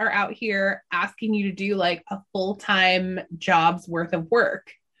shops are out here asking you to do like a full-time job's worth of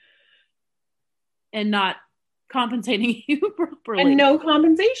work. And not compensating you properly. And no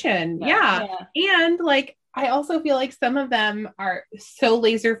compensation. Yeah. And like, I also feel like some of them are so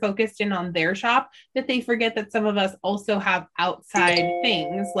laser focused in on their shop that they forget that some of us also have outside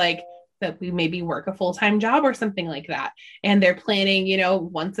things, like that we maybe work a full-time job or something like that. And they're planning, you know,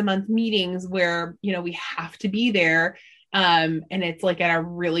 once a month meetings where, you know, we have to be there. And it's like at a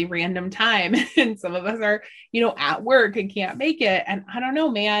really random time. And some of us are, at work and can't make it. And I don't know,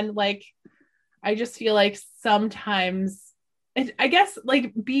 man, like, I just feel like sometimes I guess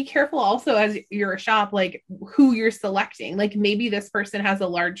like be careful also as you're a shop, like who you're selecting. Like maybe this person has a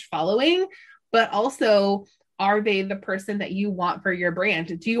large following, but also are they the person that you want for your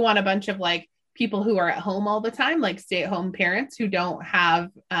brand? Do you want a bunch of like people who are at home all the time, like stay-at-home parents who don't have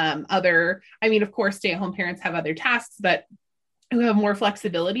of course, stay-at-home parents have other tasks, but who have more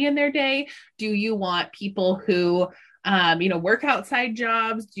flexibility in their day? Do you want people who, work outside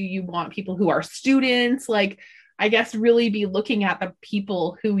jobs? Do you want people who are students? Like, I guess really be looking at the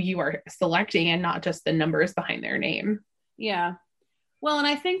people who you are selecting and not just the numbers behind their name. Yeah. Well, and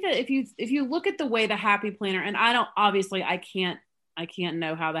I think that if you look at the way the Happy Planner, and I can't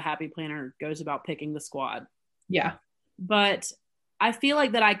know how the Happy Planner goes about picking the squad. Yeah. But I feel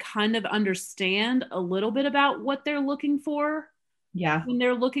like that I kind of understand a little bit about what they're looking for. Yeah. When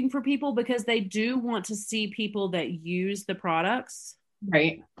they're looking for people, because they do want to see people that use the products.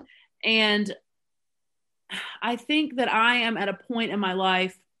 Right. And I think that I am at a point in my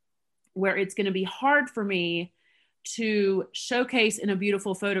life where it's going to be hard for me to showcase in a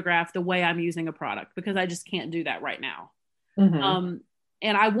beautiful photograph the way I'm using a product, because I just can't do that right now. Mm-hmm.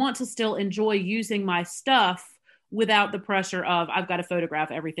 And I want to still enjoy using my stuff without the pressure of I've got to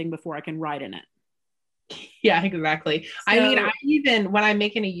photograph everything before I can write in it. Yeah, exactly. So, I even when I'm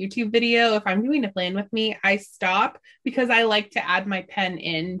making a YouTube video, if I'm doing a plan with me, I stop because I like to add my pen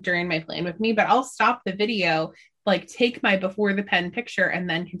in during my plan with me, but I'll stop the video, like take my before the pen picture and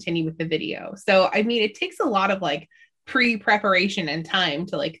then continue with the video. So, it takes a lot of like pre-preparation and time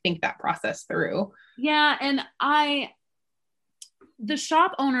to like think that process through. Yeah. And the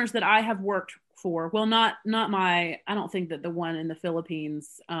shop owners that I have worked for, well, not I don't think that the one in the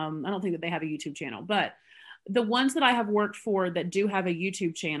Philippines, I don't think that they have a YouTube channel, but the ones that I have worked for that do have a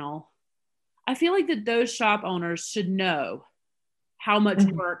YouTube channel, I feel like that those shop owners should know how much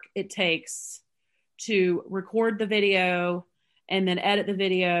work it takes to record the video and then edit the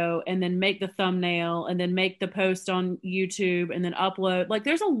video and then make the thumbnail and then make the post on YouTube and then upload. Like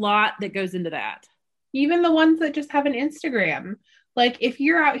there's a lot that goes into that. Even the ones that just have an Instagram. Like if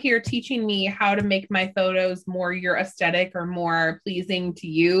you're out here teaching me how to make my photos more your aesthetic or more pleasing to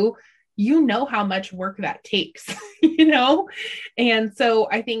you, you know how much work that takes, And so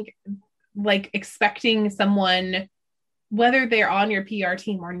I think like expecting someone, whether they're on your PR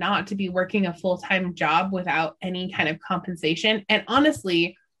team or not, to be working a full-time job without any kind of compensation. And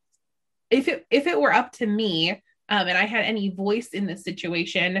honestly, if it were up to me, and I had any voice in this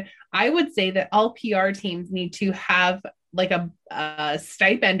situation, I would say that all PR teams need to have like a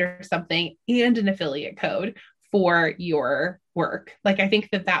stipend or something and an affiliate code for your work. Like, I think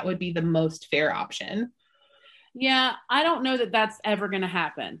that would be the most fair option. Yeah, I don't know that that's ever going to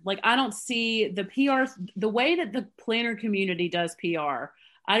happen. Like, I don't see the PR, the way that the planner community does PR.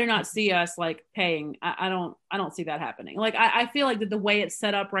 I do not see us like paying. I don't see that happening. Like, I feel like that the way it's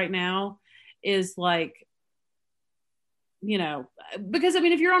set up right now is like, because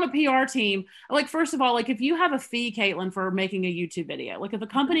if you're on a PR team, like, first of all, like if you have a fee, Caitlin, for making a YouTube video, like if a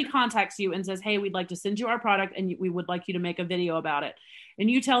company contacts you and says, hey, we'd like to send you our product and we would like you to make a video about it. And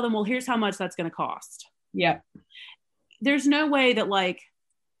you tell them, well, here's how much that's going to cost. Yeah. There's no way that like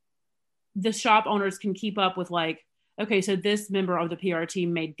the shop owners can keep up with like, okay, so this member of the PR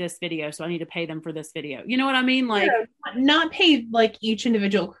team made this video, so I need to pay them for this video. You know what I mean? Like, not pay like each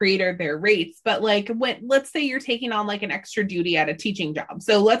individual creator their rates, but like let's say you're taking on like an extra duty at a teaching job.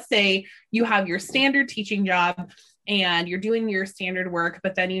 So let's say you have your standard teaching job and you're doing your standard work,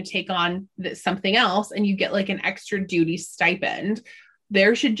 but then you take on something else and you get like an extra duty stipend.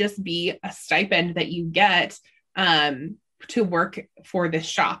 There should just be a stipend that you get to work for this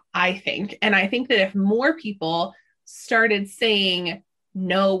shop, I think. And I think that if more people started saying,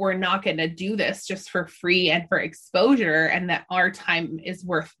 no, we're not going to do this just for free and for exposure, and that our time is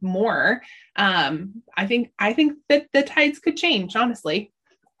worth more, I think that the tides could change, honestly.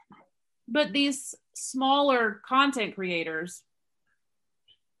 But these smaller content creators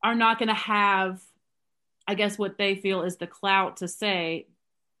are not going to have, I guess, what they feel is the clout to say,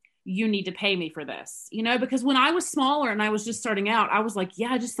 you need to pay me for this, because when I was smaller and I was just starting out, I was like,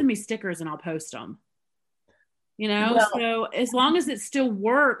 yeah, just send me stickers and I'll post them. So as long as it still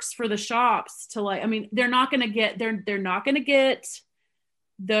works for the shops to like, they're not going to get, they're not going to get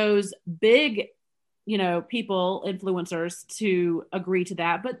those big, people, influencers to agree to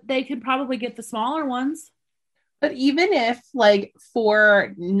that, but they could probably get the smaller ones. But even if like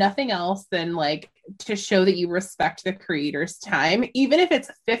for nothing else than like to show that you respect the creator's time, even if it's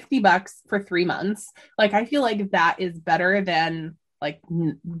 $50 for 3 months, like, I feel like that is better than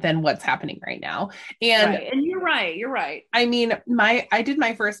what's happening right now. And, right. And you're right. I mean, I did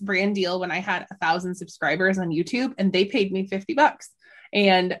my first brand deal when I had 1,000 subscribers on YouTube, and they paid me $50.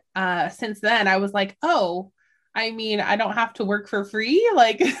 And since then I was like, oh, I mean, I don't have to work for free.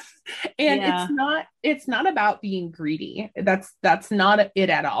 Like, and it's not about being greedy. That's not it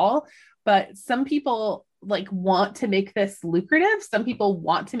at all. But some people like want to make this lucrative. Some people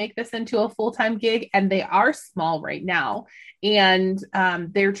want to make this into a full-time gig, and they are small right now. And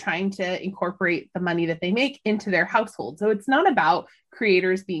they're trying to incorporate the money that they make into their household. So it's not about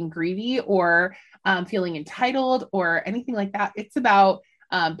creators being greedy or feeling entitled or anything like that. It's about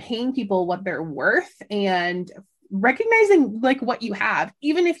paying people what they're worth and recognizing like what you have.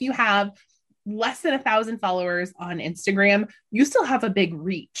 Even if you have less than 1,000 followers on Instagram, you still have a big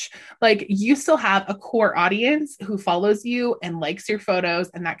reach. Like, you still have a core audience who follows you and likes your photos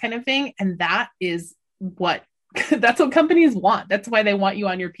and that kind of thing. And that is what that's what companies want. That's why they want you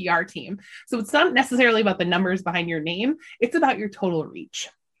on your PR team. So it's not necessarily about the numbers behind your name. It's about your total reach.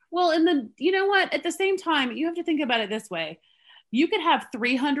 Well, and then, you know what, at the same time, you have to think about it this way. You could have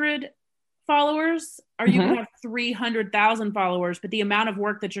 300 followers, or you can have 300,000 followers, but the amount of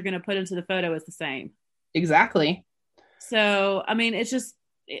work that you're going to put into the photo is the same. Exactly. So, I mean, it just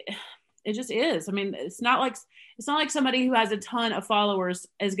is. I mean, it's not like somebody who has a ton of followers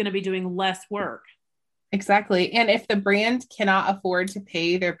is going to be doing less work. Exactly. And if the brand cannot afford to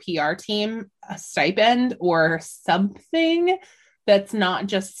pay their PR team a stipend or something that's not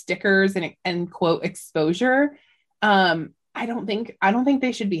just stickers and quote exposure, I don't think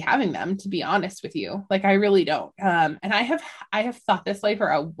they should be having them, to be honest with you. Like, I really don't. And I have thought this way for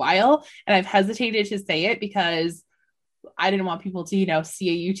a while, and I've hesitated to say it because I didn't want people to, see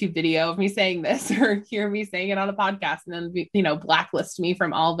a YouTube video of me saying this or hear me saying it on a podcast and then, blacklist me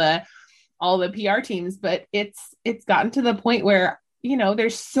from all the PR teams. But it's gotten to the point where,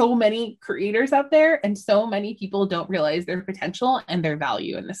 there's so many creators out there, and so many people don't realize their potential and their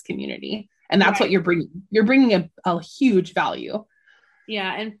value in this community. And that's what you're bringing. You're bringing a huge value.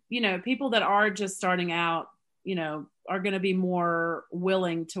 Yeah. And, people that are just starting out, are going to be more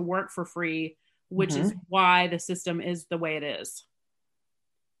willing to work for free, which is why the system is the way it is.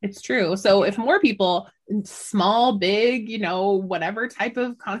 It's true. So if more people, small, big, whatever type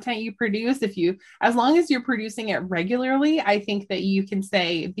of content you produce, as long as you're producing it regularly, I think that you can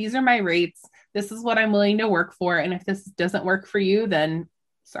say, these are my rates. This is what I'm willing to work for. And if this doesn't work for you, then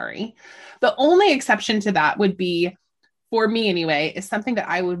sorry. The only exception to that would be, for me anyway, is something that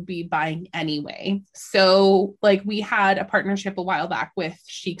I would be buying anyway. So like, we had a partnership a while back with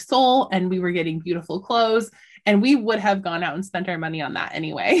Chic Soul, and we were getting beautiful clothes, and we would have gone out and spent our money on that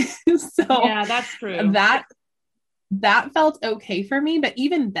anyway. So yeah, that's true. That felt okay for me. But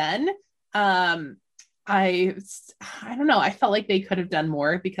even then, I don't know. I felt like they could have done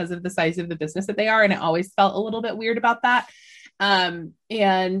more because of the size of the business that they are. And it always felt a little bit weird about that.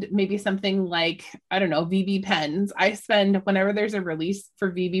 And maybe something like, I don't know, VB pens. Whenever there's a release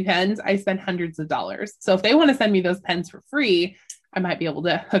for VB pens, I spend hundreds of dollars. So if they want to send me those pens for free, I might be able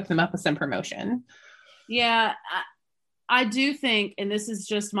to hook them up with some promotion. Yeah, I do think, and this is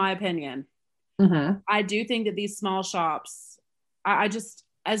just my opinion, I do think that these small shops, I just,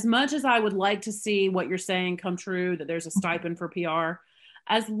 as much as I would like to see what you're saying come true, that there's a stipend for PR,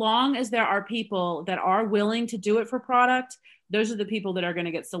 as long as there are people that are willing to do it for product, those are the people that are going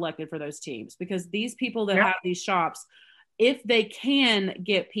to get selected for those teams. Because these people that have these shops, if they can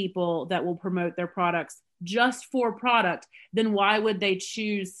get people that will promote their products just for product, then why would they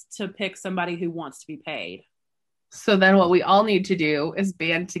choose to pick somebody who wants to be paid? So then what we all need to do is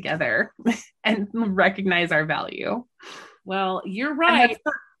band together and recognize our value. Well, you're right.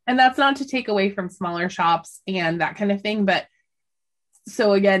 And that's not to take away from smaller shops and that kind of thing. But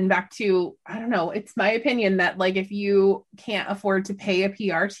so again, back to, I don't know, it's my opinion that like, if you can't afford to pay a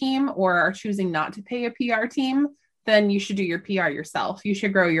PR team or are choosing not to pay a PR team, then you should do your PR yourself. You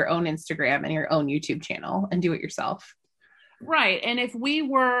should grow your own Instagram and your own YouTube channel and do it yourself. Right. And if we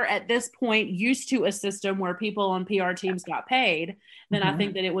were at this point used to a system where people on PR teams got paid, then I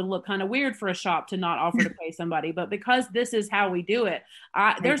think that it would look kind of weird for a shop to not offer to pay somebody. But because this is how we do it,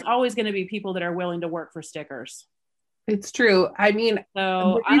 there's always going to be people that are willing to work for stickers. It's true. I mean,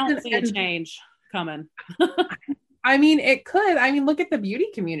 so I don't see a change coming. I mean, it could. I mean, look at the beauty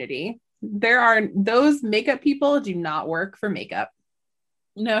community. Those makeup people do not work for makeup.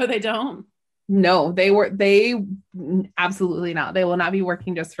 No, they don't. No, they absolutely not. They will not be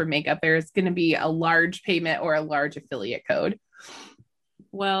working just for makeup. There's going to be a large payment or a large affiliate code.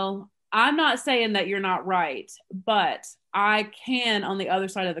 Well, I'm not saying that you're not right, but I can, on the other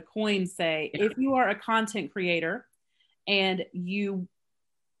side of the coin, say if you are a content creator and you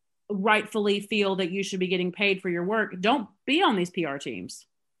rightfully feel that you should be getting paid for your work, don't be on these PR teams.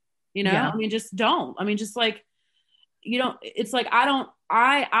 You know, I mean, just don't. I mean, just like, you don't, it's like,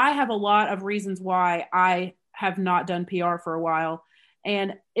 I have a lot of reasons why I have not done PR for a while.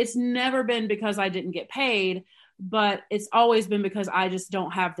 And it's never been because I didn't get paid, but it's always been because I just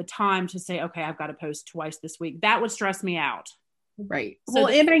don't have the time to say, okay, I've got to post twice this week. That would stress me out. Right. So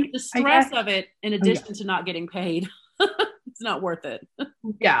the stress of it, in addition to not getting paid, it's not worth it.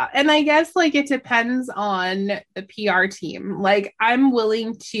 Yeah. And I guess like it depends on the PR team. Like I'm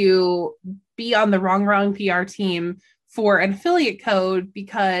willing to be on the wrong PR team for an affiliate code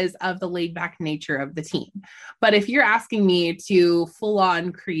because of the laid back nature of the team. But if you're asking me to full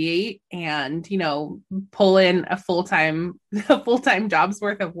on create and, you know, pull in a full-time job's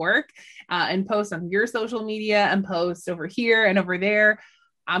worth of work and post on your social media and post over here and over there,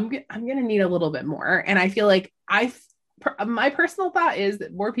 I'm going to need a little bit more. And I feel like my personal thought is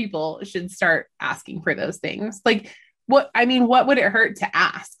that more people should start asking for those things. Like, what would it hurt to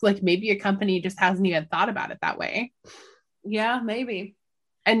ask? Like maybe a company just hasn't even thought about it that way. Yeah, maybe.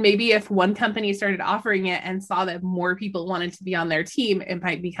 And maybe if one company started offering it and saw that more people wanted to be on their team, it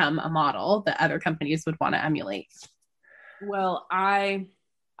might become a model that other companies would want to emulate. Well, I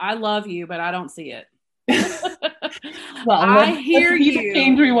love you, but I don't see it. Well, I hear you.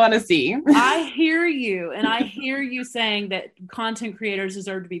 Change we want to see. I hear you. And I hear you saying that content creators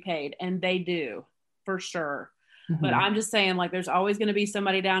deserve to be paid, and they do for sure. Mm-hmm. But I'm just saying, like, there's always going to be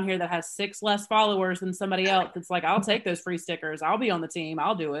somebody down here that has 6 less followers than somebody else. It's like, I'll take those free stickers. I'll be on the team.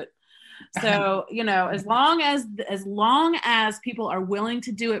 I'll do it. So, you know, as long as people are willing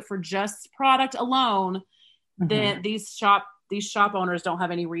to do it for just product alone, mm-hmm. then these shop owners don't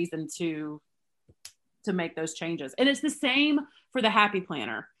have any reason to make those changes. And it's the same for the Happy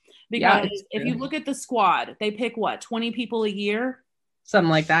Planner, because if you look at the squad, they pick 20 people a year,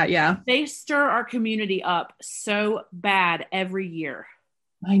 something like that. Yeah. They stir our community up so bad every year.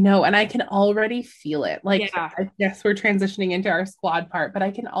 I know. And I can already feel it. Like, I guess we're transitioning into our squad part, but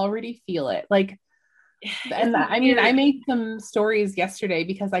I can already feel it. Like, and I mean, I made some stories yesterday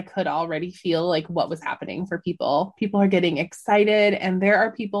because I could already feel like what was happening for people. People are getting excited, and there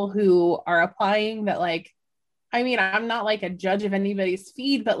are people who are applying that, like, I mean, I'm not like a judge of anybody's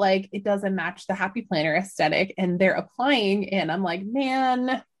feed, but like it doesn't match the Happy Planner aesthetic, and they're applying, and I'm like,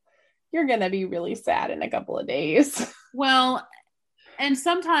 man, you're going to be really sad in a couple of days. Well, and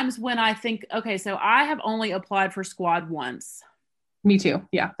sometimes when I think, okay, so I have only applied for squad once. Me too.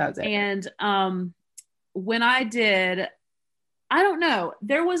 Yeah, that was it. And, when I did, I don't know,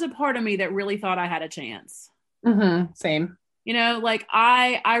 there was a part of me that really thought I had a chance. Mm-hmm. Same. You know, like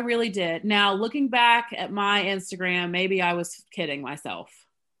I really did. Now, looking back at my Instagram, maybe I was kidding myself.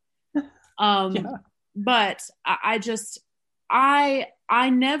 But I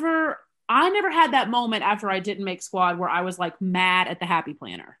never had that moment after I didn't make squad where I was like mad at the Happy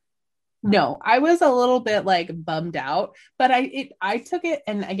Planner. No, I was a little bit like bummed out, but I took it.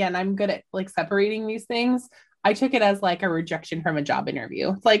 And again, I'm good at like separating these things. I took it as like a rejection from a job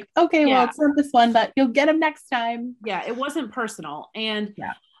interview. It's like, okay, well, it's not this one, but you'll get them next time. Yeah. It wasn't personal. And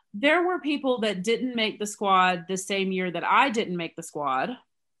there were people that didn't make the squad the same year that I didn't make the squad,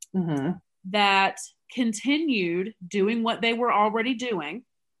 mm-hmm. that continued doing what they were already doing,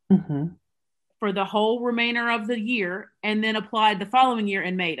 mm-hmm. for the whole remainder of the year, and then applied the following year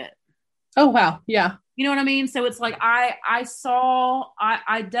and made it. Oh, wow. Yeah. You know what I mean? So it's like, I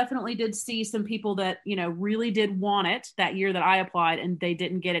definitely did see some people that, you know, really did want it that year that I applied, and they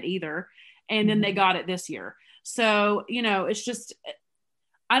didn't get it either. And then they got it this year. So, you know, it's just,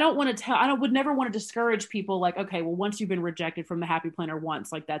 I would never want to discourage people like, okay, well, once you've been rejected from the Happy Planner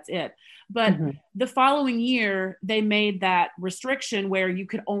once, like that's it. But mm-hmm. the following year, they made that restriction where you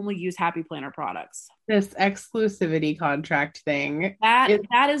could only use Happy Planner products. This exclusivity contract thing. That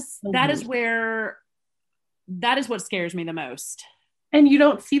is what scares me the most. And you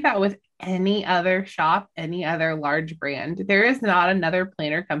don't see that with any other shop, any other large brand. There is not another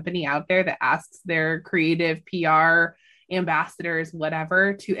planner company out there that asks their creative PR ambassadors,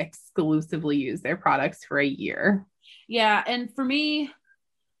 whatever, to exclusively use their products for a year. Yeah. And for me,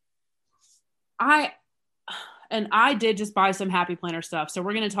 I did just buy some Happy Planner stuff. So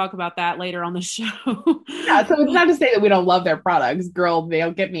we're going to talk about that later on the show. Yeah. So it's not to say that we don't love their products. Girl,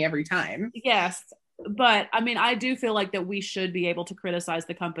 they'll get me every time. Yes. But I mean, I do feel like that we should be able to criticize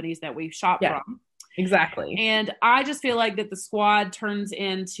the companies that we shop from. Exactly. And I just feel like that the squad turns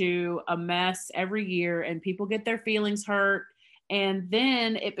into a mess every year, and people get their feelings hurt. And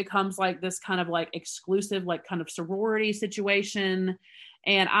then it becomes like this kind of like exclusive, like kind of sorority situation.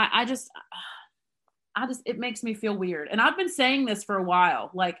 And I just, it makes me feel weird. And I've been saying this for a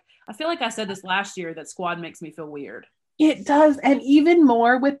while. Like, I feel like I said this last year that squad makes me feel weird. It does. And even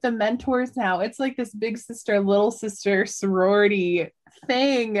more with the mentors now, it's like this big sister, little sister sorority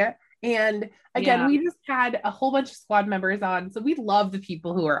thing. And again, we just had a whole bunch of squad members on. So we love the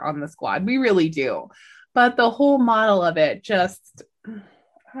people who are on the squad. We really do. But the whole model of it just,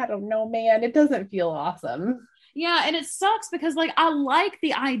 I don't know, man, it doesn't feel awesome. Yeah. And it sucks because like, I like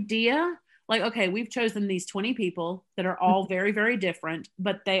the idea. Like, okay, we've chosen these 20 people that are all very, very different,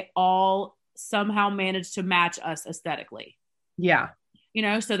 but they all somehow manage to match us aesthetically. Yeah. You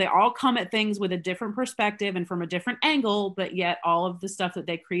know, so they all come at things with a different perspective and from a different angle, but yet all of the stuff that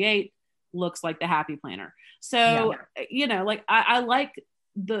they create looks like the Happy Planner. So, you know, like I like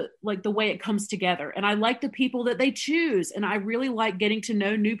the way it comes together, and I like the people that they choose, and I really like getting to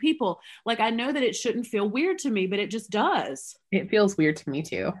know new people. Like, I know that it shouldn't feel weird to me, but it just does. It feels weird to me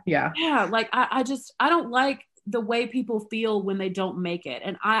too. Yeah. Yeah. Like I don't like the way people feel when they don't make it.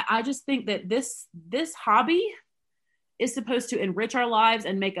 And I just think that this hobby is supposed to enrich our lives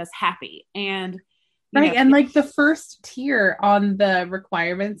and make us happy. And right. And like the first tier on the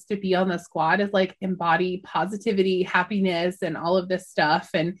requirements to be on the squad is like embody positivity, happiness, and all of this stuff.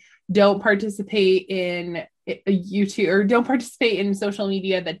 And don't participate in YouTube, or don't participate in social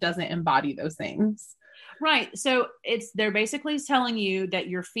media that doesn't embody those things. Right. So they're basically telling you that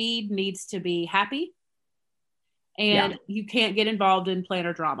your feed needs to be happy, and you can't get involved in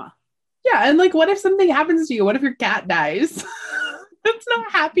planner drama. Yeah. And like, what if something happens to you? What if your cat dies? That's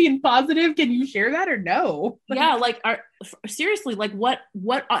not happy and positive. Can you share that or no? Yeah. Like, seriously, like what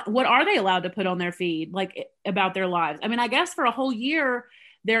are they allowed to put on their feed, like about their lives? I mean, I guess for a whole year,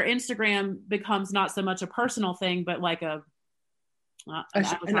 their Instagram becomes not so much a personal thing, but like an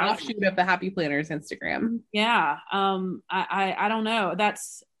offshoot of the Happy Planner's Instagram. Yeah. I don't know.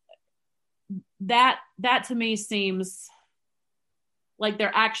 That to me seems like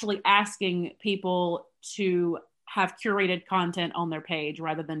they're actually asking people to have curated content on their page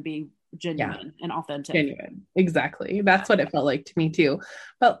rather than be genuine and authentic. Genuine. Exactly. That's what it felt like to me too.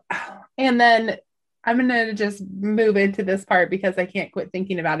 But, and then I'm going to just move into this part because I can't quit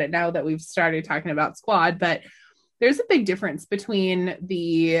thinking about it now that we've started talking about squad, but there's a big difference between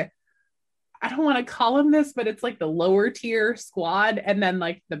I don't want to call them this, but it's like the lower tier squad and then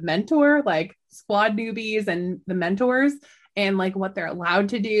like the mentor, like squad newbies and the mentors, and like what they're allowed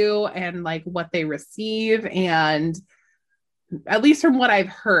to do and like what they receive. And at least from what I've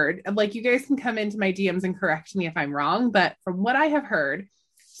heard, like, you guys can come into my DMs and correct me if I'm wrong, but from what I have heard,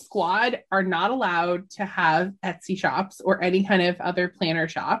 squad are not allowed to have Etsy shops or any kind of other planner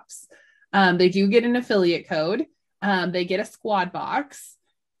shops. They do get an affiliate code. They get a squad box,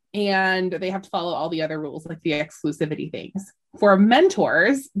 and they have to follow all the other rules, like the exclusivity things. For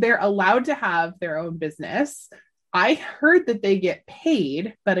mentors, they're allowed to have their own business. I heard that they get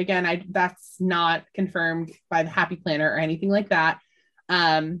paid, but again, that's not confirmed by the Happy Planner or anything like that.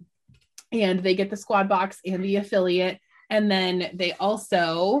 And they get the squad box and the affiliate. And then they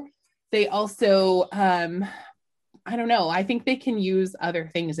also, I don't know, I think they can use other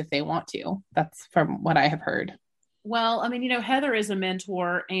things if they want to. That's from what I have heard. Well, I mean, you know, Heather is a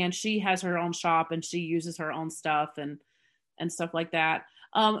mentor, and she has her own shop, and she uses her own stuff and stuff like that.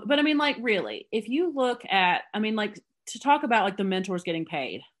 But I mean, like, really, if you look at, I mean, like, to talk about like the mentors getting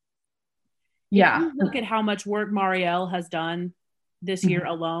paid. Yeah. If you look at how much work Marielle has done this year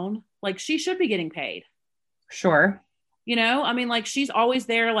alone, like, she should be getting paid. Sure. You know, I mean, like, she's always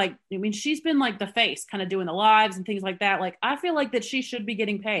there. Like, I mean, she's been like the face, kind of doing the lives and things like that. Like, I feel like that she should be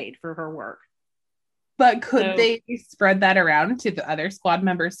getting paid for her work. But could they spread that around to the other squad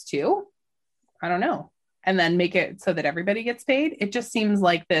members too? I don't know. And then make it so that everybody gets paid. It just seems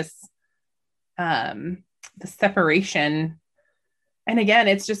like this, the separation. And again,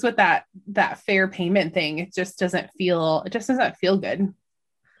 it's just with that fair payment thing. It just doesn't feel good.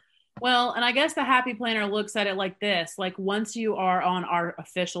 Well, and I guess the Happy Planner looks at it like this: like, once you are on our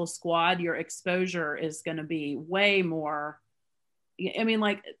official squad, your exposure is going to be way more. I mean,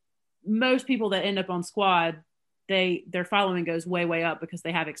 like, most people that end up on squad, their following goes way, way up because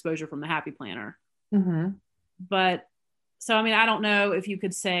they have exposure from the Happy Planner. Mm-hmm. But so, I mean, I don't know if you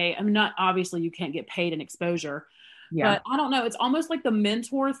could say, I mean, not obviously you can't get paid in exposure, but I don't know. It's almost like the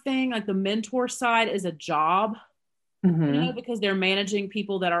mentor thing. Like, the mentor side is a job, you know, because they're managing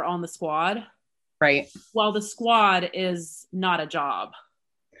people that are on the squad. Right. While the squad is not a job.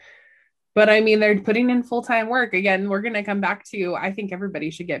 But I mean, they're putting in full-time work. Again, we're going to come back to, I think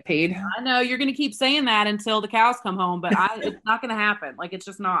everybody should get paid. I know you're going to keep saying that until the cows come home, but it's not going to happen. Like, it's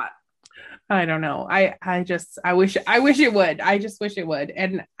just not. I don't know. I wish it would. I just wish it would.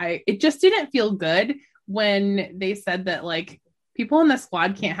 And it just didn't feel good when they said that like people in the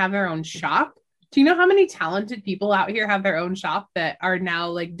squad can't have their own shop. Do you know how many talented people out here have their own shop that are now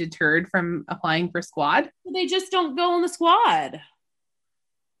like deterred from applying for squad? They just don't go on the squad.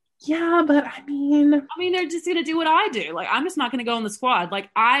 Yeah, but I mean, they're just going to do what I do. Like, I'm just not going to go on the squad. Like,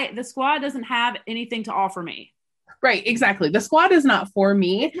 the squad doesn't have anything to offer me. Right. Exactly. The squad is not for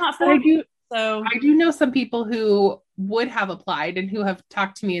me. It's not for me. I do know some people who would have applied and who have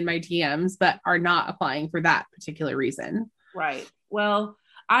talked to me in my DMs, but are not applying for that particular reason. Right. Well,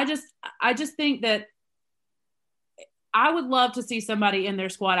 I just think that I would love to see somebody in their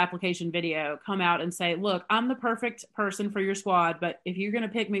squad application video come out and say, look, I'm the perfect person for your squad, but if you're going to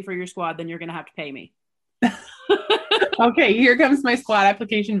pick me for your squad, then you're going to have to pay me. Okay, here comes my squad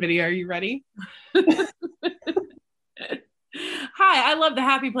application video. Are you ready? Hi, I love the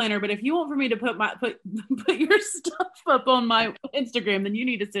Happy Planner, but if you want for me to put your stuff up on my Instagram, then you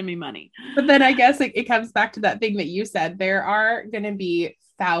need to send me money. But then I guess it comes back to that thing that you said. There are going to be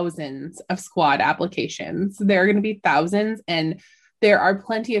thousands of squad applications. There are going to be thousands, and there are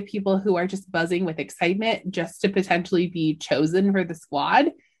plenty of people who are just buzzing with excitement just to potentially be chosen for the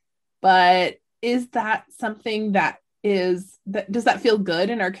squad. But is that something does that feel good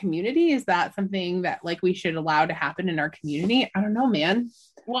in our community? Is that something that like we should allow to happen in our community? I don't know, man.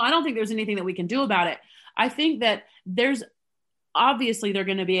 Well, I don't think there's anything that we can do about it. I think that they're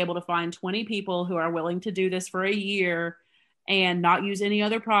going to be able to find 20 people who are willing to do this for a year and not use any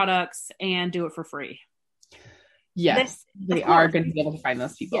other products and do it for free. Yes, they are going to be able to find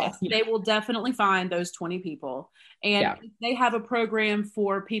those people. Yes, they will definitely find those 20 people. And if they have a program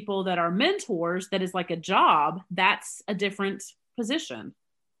for people that are mentors that is like a job, that's a different position.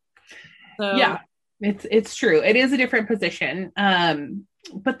 So yeah, it's true. It is a different position.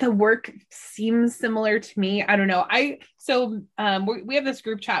 But the work seems similar to me. I don't know. We have this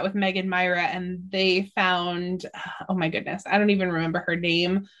group chat with Meg and Myra, and they found, oh my goodness, I don't even remember her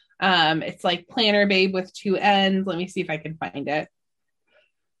name. It's like Planner Babe with 2 N's. Let me see if I can find it.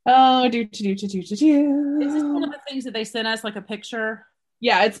 Oh, Is this one of the things that they sent us, like a picture?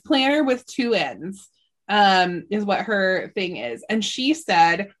 Yeah, it's Planner with 2 N's, is what her thing is. And she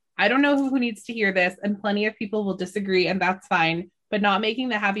said, I don't know who needs to hear this, and plenty of people will disagree, and that's fine. But not making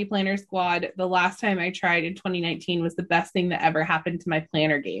the Happy Planner squad the last time I tried in 2019 was the best thing that ever happened to my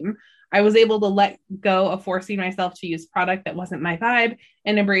planner game. I was able to let go of forcing myself to use product that wasn't my vibe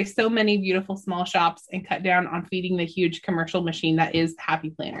and embrace so many beautiful small shops and cut down on feeding the huge commercial machine that is Happy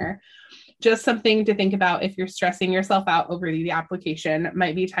Planner. Just something to think about if you're stressing yourself out over the application.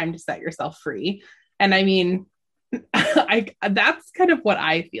 Might be time to set yourself free. And I mean, that's kind of what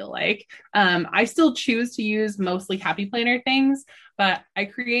I feel like. I still choose to use mostly Happy Planner things, but I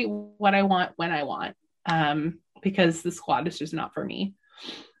create what I want when I want, because the squad is just not for me.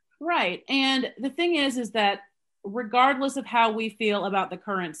 Right. And the thing is that regardless of how we feel about the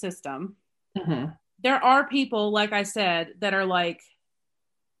current system, there are people, like I said, that are like,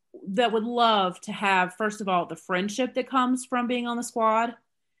 that would love to have, first of all, the friendship that comes from being on the squad.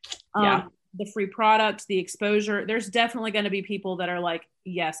 The free products, the exposure. There's definitely going to be people that are like,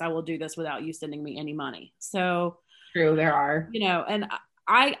 yes, I will do this without you sending me any money. So true, there are, and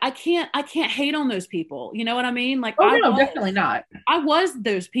I can't hate on those people. You know what I mean? Like, definitely not. I was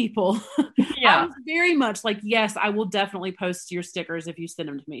those people. Yeah. I was very much like, yes, I will definitely post your stickers if you send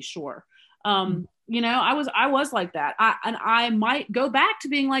them to me. Sure. I was like that. I might go back to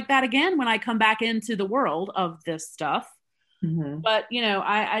being like that again when I come back into the world of this stuff. But,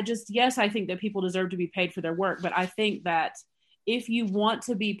 I think that people deserve to be paid for their work. But I think that if you want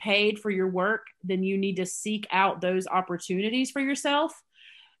to be paid for your work, then you need to seek out those opportunities for yourself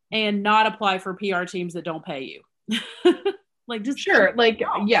and not apply for PR teams that don't pay you. Like, just sure. Like,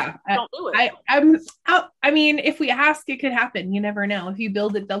 don't do it. I mean, if we ask, it could happen. You never know. If you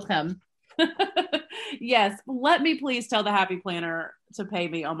build it, they'll come. Yes. Let me please tell the Happy Planner to pay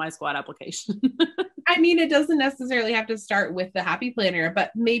me on my squad application. I mean, it doesn't necessarily have to start with the Happy Planner,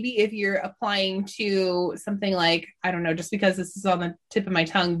 but maybe if you're applying to something like, I don't know, just because this is on the tip of my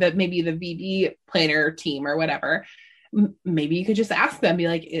tongue, that maybe the VB Planner team or whatever, maybe you could just ask them, be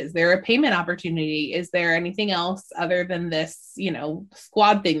like, is there a payment opportunity? Is there anything else other than this,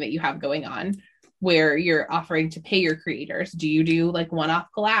 squad thing that you have going on where you're offering to pay your creators? Do you do like one-off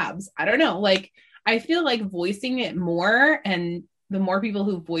collabs? I don't know. Like, I feel like voicing it more, and the more people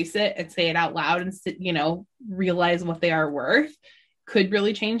who voice it and say it out loud and realize what they are worth, could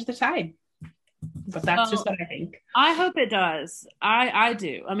really change the tide. But that's just what I think. I hope it does. I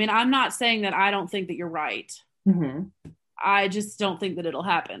do. I mean, I'm not saying that I don't think that you're right. Mm-hmm. I just don't think that it'll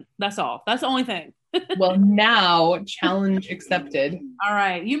happen. That's all. That's the only thing. Well, now challenge accepted. All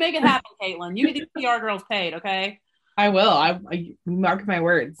right. You make it happen, Caitlin. You get these PR girls paid, okay? I will. I mark my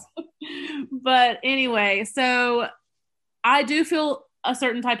words. But anyway, so I do feel a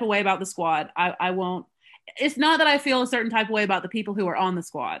certain type of way about the squad. I won't. It's not that I feel a certain type of way about the people who are on the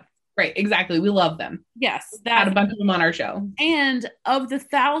squad. Right. Exactly. We love them. Yes. Had a bunch of them on our show. And of the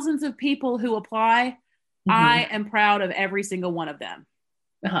thousands of people who apply, I am proud of every single one of them.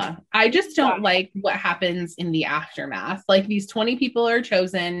 I just don't like what happens in the aftermath. Like these 20 people are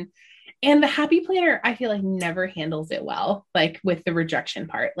chosen and the Happy Planner, I feel like never handles it well, like with the rejection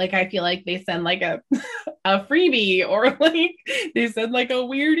part. Like I feel like they send like a freebie or like they send like a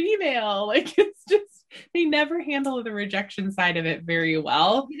weird email. Like it's just, they never handle the rejection side of it very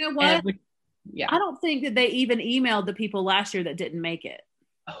well. You know what? I don't think that they even emailed the people last year that didn't make it.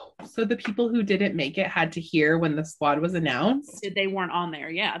 Oh, so the people who didn't make it had to hear when the squad was announced? They weren't on there.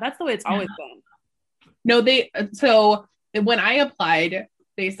 Yeah, that's the way it's always been. No, so when I applied,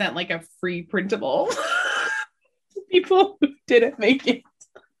 they sent like a free printable to people who didn't make it.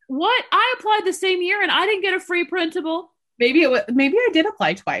 What? I applied the same year and I didn't get a free printable. Maybe I did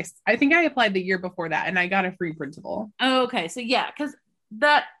apply twice. I think I applied the year before that and I got a free printable. Oh, okay. So yeah,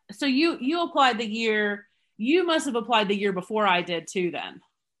 so you applied the year, you must have applied the year before I did too then.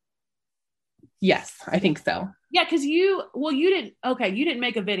 Yes, I think so. Yeah, because you didn't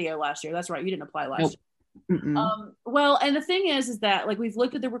make a video last year. That's right. You didn't apply last year. Well, and the thing is that like we've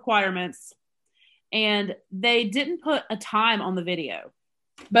looked at the requirements and they didn't put a time on the video.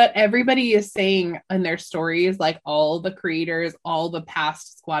 But everybody is saying in their stories, like all the creators, all the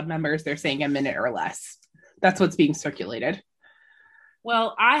past squad members, they're saying a minute or less. That's what's being circulated.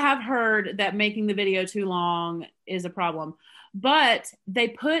 Well, I have heard that making the video too long is a problem. But they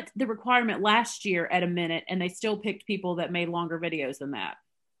put the requirement last year at a minute and they still picked people that made longer videos than that.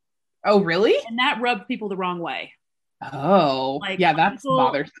 Oh, really? And that rubbed people the wrong way. Oh, like, yeah, that's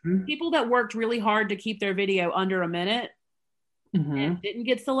bothersome. People that worked really hard to keep their video under a minute and didn't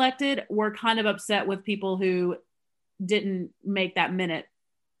get selected were kind of upset with people who didn't make that minute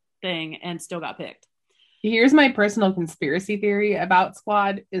thing and still got picked. Here's my personal conspiracy theory about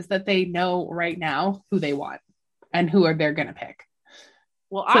Squad is that they know right now who they want and who are they're going to pick.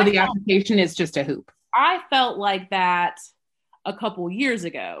 Well, so the application is just a hoop. I felt like that a couple years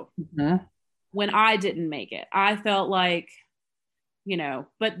ago when I didn't make it. I felt like,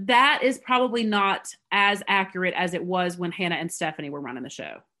 but that is probably not as accurate as it was when Hannah and Stephanie were running the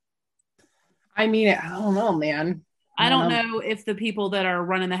show. I mean, I don't know, man. I don't know if the people that are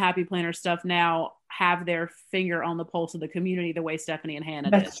running the Happy Planner stuff now have their finger on the pulse of the community the way Stephanie and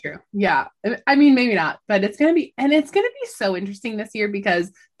Hannah did. That's true. Yeah. I mean, maybe not, but it's going to be so interesting this year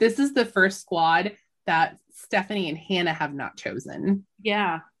because this is the first squad that Stephanie and Hannah have not chosen.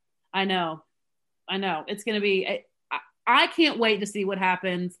 Yeah, I know. It's going to be, I can't wait to see what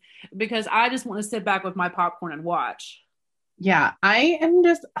happens because I just want to sit back with my popcorn and watch. Yeah, I am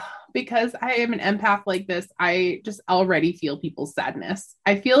just, because I am an empath like this, I just already feel people's sadness.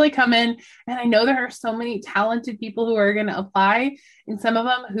 I feel like come in and I know there are so many talented people who are going to apply and some of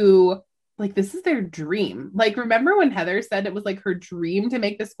them who like, this is their dream. Like, remember when Heather said it was like her dream to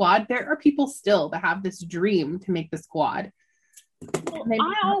make the squad? There are people still that have this dream to make the squad. Well,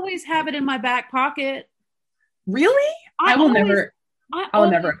 I always have it in my back pocket. Really? I'll never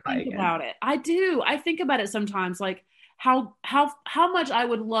apply again. About it. I do. I think about it sometimes, like, how much I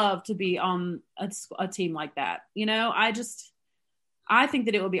would love to be on a team like that. I think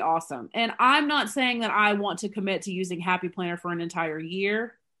that it would be awesome. And I'm not saying that I want to commit to using Happy Planner for an entire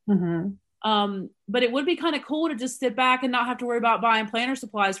year. But it would be kind of cool to just sit back and not have to worry about buying planner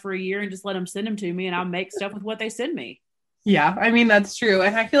supplies for a year and just let them send them to me and I'll make stuff with what they send me. Yeah, I mean, that's true.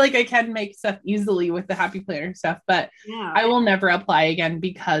 And I feel like I can make stuff easily with the Happy Planner stuff, but I will never apply again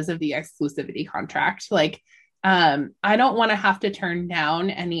because of the exclusivity contract. Like, I don't want to have to turn down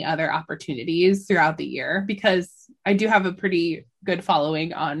any other opportunities throughout the year because I do have a pretty good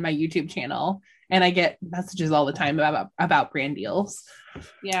following on my YouTube channel and I get messages all the time about brand deals.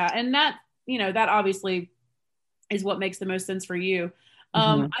 Yeah. And that, that obviously is what makes the most sense for you.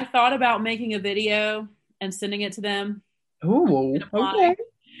 I thought about making a video and sending it to them. Oh, okay.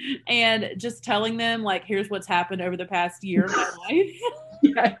 And just telling them like, here's what's happened over the past year of my life.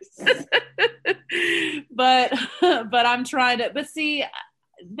 Yes. but I'm trying to, but see,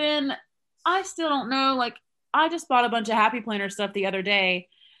 then I still don't know. Like I just bought a bunch of Happy Planner stuff the other day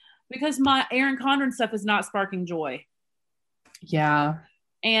because my Erin Condren stuff is not sparking joy. Yeah.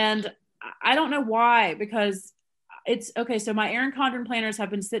 And I don't know why, because it's okay. So my Erin Condren planners have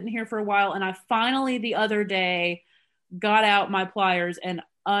been sitting here for a while, and I finally the other day got out my pliers and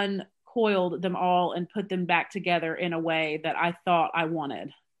uncoiled them all and put them back together in a way that I thought I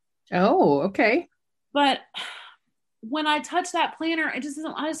wanted. Oh, okay. But when I touch that planner, I just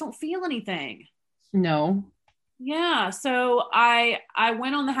don't feel anything. No. Yeah. So I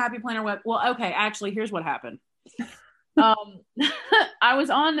went on the Happy Planner web. Well, okay, actually, here's what happened. I was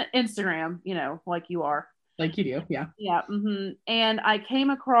on Instagram, like you are. Like you do, yeah. Yeah. And I came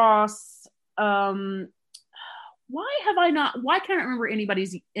across why can't I remember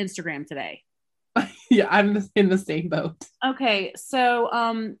anybody's Instagram today? Yeah, I'm in the same boat. Okay,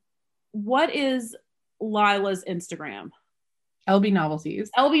 so what is Lila's Instagram? LB Novelties.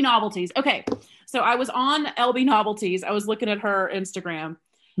 LB Novelties. Okay, so I was on LB Novelties. I was looking at her Instagram,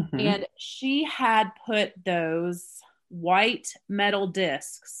 and she had put those white metal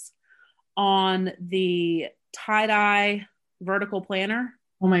discs on the tie-dye vertical planner.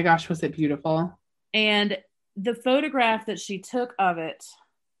 Oh my gosh, was it beautiful? And the photograph that she took of it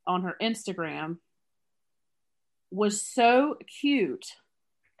on her Instagram was so cute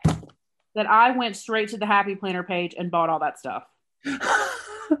that I went straight to the Happy Planner page and bought all that stuff.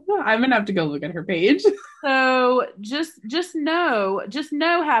 I'm gonna have to go look at her page. So just know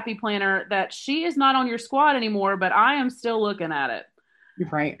Happy Planner that she is not on your squad anymore, but I am still looking at it. You're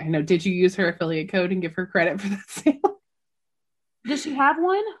right. I know. Did you use her affiliate code and give her credit for that sale? Does she have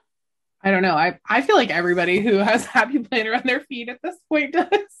one? I don't know. I feel like everybody who has Happy Planner on their feed at this point does.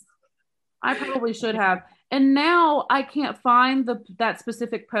 I probably should have. And now I can't find that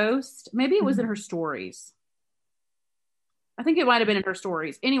specific post. Maybe it was in her stories. I think it might have been in her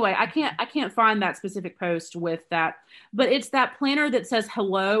stories. Anyway, I can't find that specific post with that, but it's that planner that says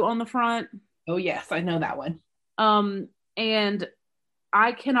hello on the front. Oh yes, I know that one. And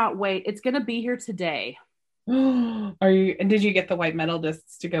I cannot wait. It's going to be here today. And did you get the white metal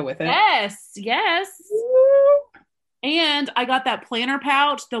discs to go with it? Yes. And I got that planner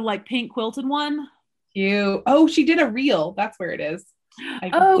pouch, the like pink quilted one. Oh, she did a reel. That's where it is. Is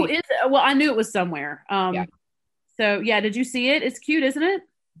it? Well, I knew it was somewhere. Yeah. So yeah, did you see it? It's cute, isn't it?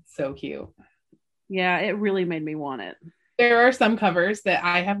 So cute. Yeah, it really made me want it. There are some covers that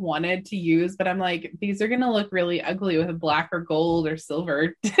I have wanted to use, but I'm like, these are going to look really ugly with black or gold or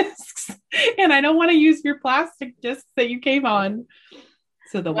silver discs. And I don't want to use your plastic discs that you came on.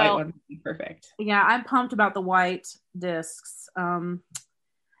 So the white one would be perfect. Yeah, I'm pumped about the white discs.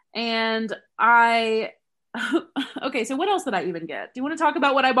 And I, okay, so what else did I even get? Do you want to talk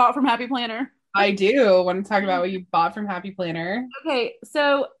about what I bought from Happy Planner? I do want to talk about what you bought from Happy Planner. Okay,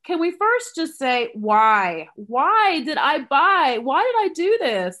 so can we first just say why? Why did I buy? Why did I do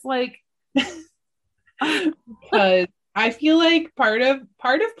this? Like, because I feel like part of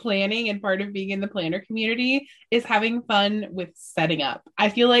planning and part of being in the planner community is having fun with setting up. I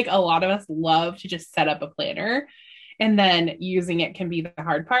feel like a lot of us love to just set up a planner, and then using it can be the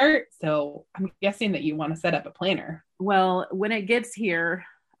hard part. So I'm guessing that you want to set up a planner. Well, when it gets here,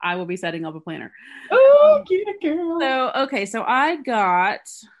 I will be setting up a planner. Oh, get it, girl. So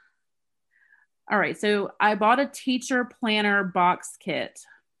I bought a teacher planner box kit.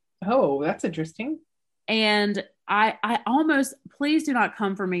 Oh, that's interesting. And I almost, please do not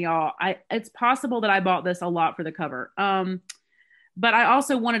come for me, y'all. It's possible that I bought this a lot for the cover. But I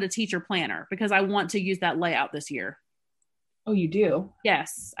also wanted a teacher planner because I want to use that layout this year. Oh, you do?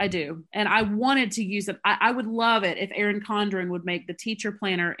 Yes, I do. And I wanted to use it. I would love it if Erin Condren would make the teacher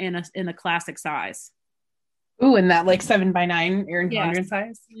planner in a classic size. Ooh, in that like 7x9 Erin Condren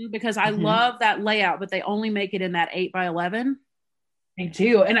size? Because I love that layout, but they only make it in that 8x11. I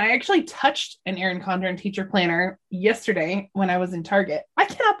do. And I actually touched an Erin Condren teacher planner yesterday when I was in Target. I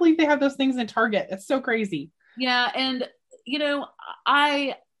cannot believe they have those things in Target. It's so crazy. Yeah. And,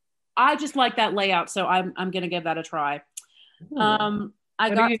 I just like that layout. So I'm going to give that a try. What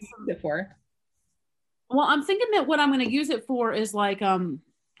do you use it for? Well, I'm thinking that what I'm going to use it for is like, I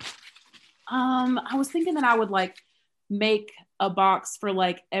was thinking that I would like make a box for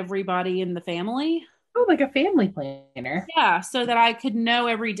like everybody in the family. Oh, like a family planner. Yeah. So that I could know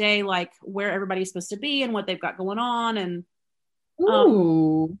every day, like where everybody's supposed to be and what they've got going on. And,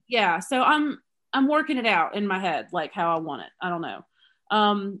 yeah. So I'm working it out in my head, like how I want it. I don't know.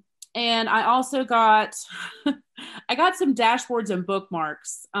 And I also got, I got some dashboards and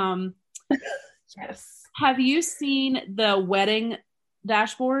bookmarks. Yes. Have you seen the wedding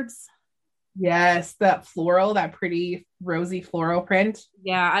dashboards? Yes. That pretty rosy floral print.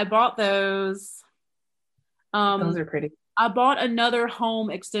 Yeah, I bought those. Those are pretty. I bought another home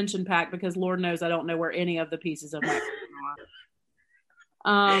extension pack because Lord knows I don't know where any of the pieces of my are.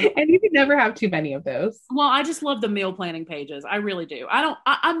 And you can never have too many of those. Well, I just love the meal planning pages. I really do.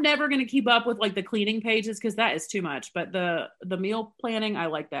 I'm never going to keep up with like the cleaning pages because that is too much. But the meal planning, I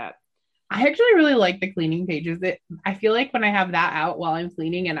like that. I actually really like the cleaning pages. I feel like when I have that out while I'm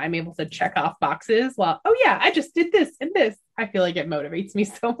cleaning and I'm able to check off boxes oh yeah, I just did this and this. I feel like it motivates me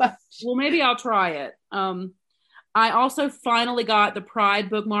so much. Well, maybe I'll try it. I also finally got the Pride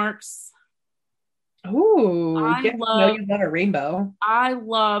bookmarks. Oh, you love a rainbow. I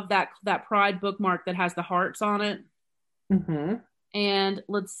love that Pride bookmark that has the hearts on it. Mm-hmm. And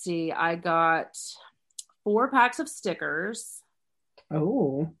let's see, I got 4 packs of stickers.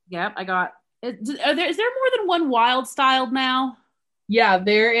 Oh, yep. I got. Is there more than one Wild Styled now? Yeah,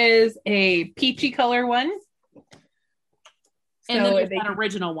 there is a peachy color one, and then there's an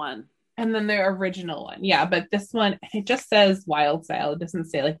original one. And then the original one, yeah. But this one, it just says Wild Style. It doesn't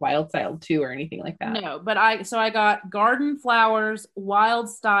say like Wild Styled 2 or anything like that. No, but I got Garden Flowers, Wild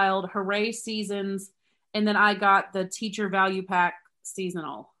Styled, Hooray Seasons, and then I got the Teacher Value Pack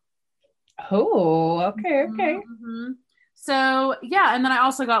Seasonal. Oh, okay. Mm-hmm. So yeah, and then I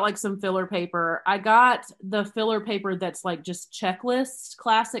also got like some filler paper. I got the filler paper that's like just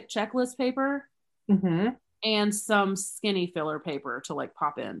classic checklist paper, and some skinny filler paper to like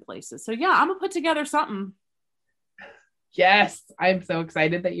pop in places. So yeah, I'm gonna put together something. Yes, I'm so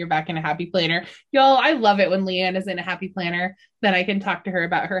excited that you're back in a Happy Planner. Y'all, I love it when Leanne is in a Happy Planner. Then I can talk to her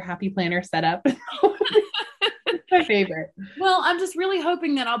about her Happy Planner setup. It's my favorite. Well, I'm just really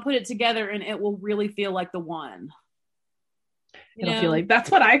hoping that I'll put it together and it will really feel like the one. It'll feel like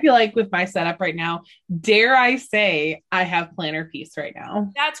that's what I feel like with my setup right now. Dare I say I have planner peace right now?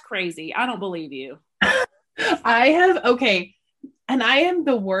 That's crazy. I don't believe you. Okay. And I am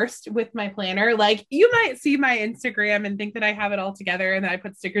the worst with my planner. Like you might see my Instagram and think that I have it all together and that I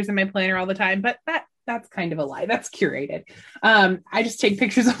put stickers in my planner all the time, but that's kind of a lie. That's curated. I just take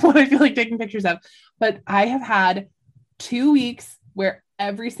pictures of what I feel like taking pictures of. But I have had 2 weeks where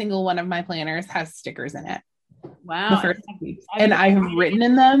every single one of my planners has stickers in it. Wow. The first 2 weeks. And I have written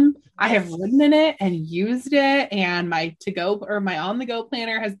in them. I have written in it and used it. And my on the go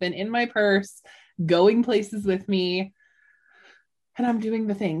planner has been in my purse, going places with me. And I'm doing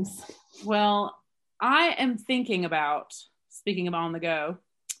the things. Well, I am thinking about, speaking of on the go,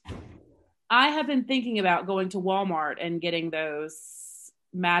 I have been thinking about going to Walmart and getting those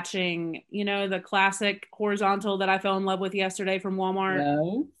matching, the classic horizontal that I fell in love with yesterday from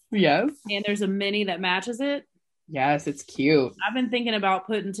Walmart. Yes. And there's a mini that matches it. Yes, it's cute. I've been thinking about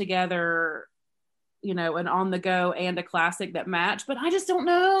putting together, an on the go and a classic that match, but I just don't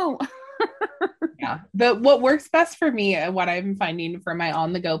know. Yeah. What works best for me, what I'm finding for my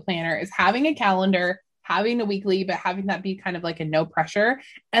on the go planner is having a calendar, having a weekly, but having that be kind of like a no pressure.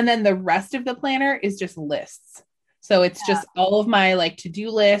 And then the rest of the planner is just lists. So it's just all of my like to-do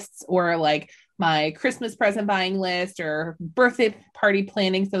lists or like my Christmas present buying list or birthday party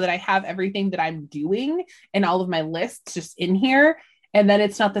planning so that I have everything that I'm doing and all of my lists just in here. And then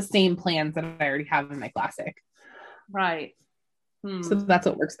it's not the same plans that I already have in my classic. Right. So that's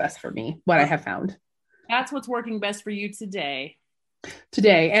what works best for me, what I have found. That's what's working best for you today.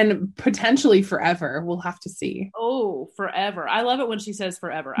 And potentially forever. We'll have to see. Oh, forever. I love it when she says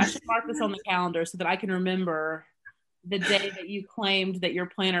forever. I should mark this on the calendar so that I can remember the day that you claimed that your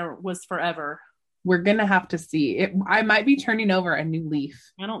planner was forever. We're going to have to see. I might be turning over a new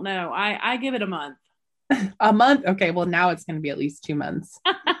leaf. I don't know. I give it a month. A month? Okay, well, now it's going to be at least 2 months.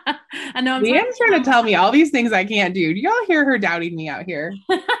 I know. Leanne's trying to tell me all these things I can't do. Do y'all hear her doubting me out here?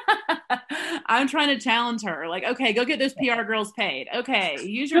 I'm trying to challenge her. Like, okay, go get those PR girls paid. Okay,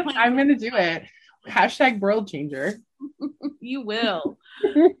 use your plan. I'm going to do it. # world changer. You will.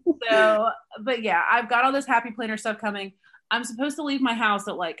 But yeah, I've got all this Happy Planner stuff coming. I'm supposed to leave my house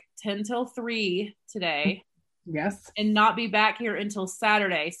at like 10 till 3 today. Yes. And not be back here until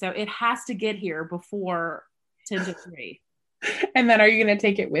Saturday. So it has to get here before 10 to 3. And then are you going to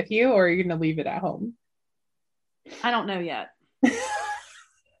take it with you or are you going to leave it at home? I don't know yet.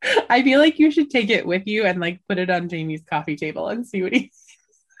 I feel like you should take it with you and like put it on Jamie's coffee table and see what he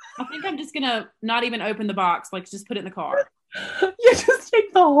I think I'm just going to not even open the box, like just put it in the car. You just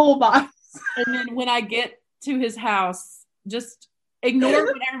take the whole box. And then when I get to his house, just ignore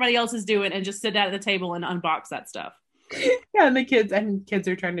what everybody else is doing and just sit down at the table and unbox that stuff. Yeah, and kids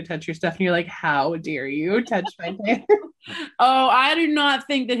are trying to touch your stuff and you're like, how dare you touch my planner? Oh, I do not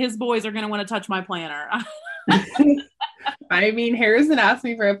think that his boys are going to want to touch my planner. I mean, Harrison asked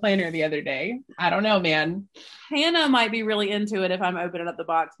me for a planner the other day. I don't know, man. Hannah might be really into it if I'm opening up the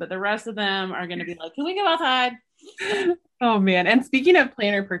box, but the rest of them are going to be like, can we go outside? Oh man. And speaking of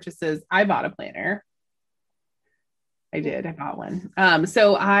planner purchases, I bought a planner. I did. I bought one.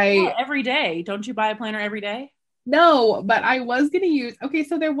 Every day. Don't you buy a planner every day? No, but I was going to use, okay,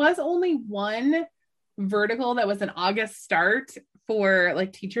 so there was only one vertical that was an August start for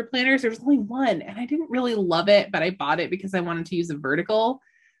like teacher planners. There was only one and I didn't really love it, but I bought it because I wanted to use a vertical.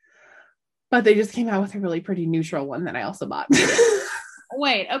 But they just came out with a really pretty neutral one that I also bought.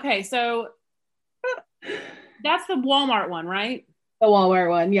 Wait, okay, so that's the Walmart one, right? The Walmart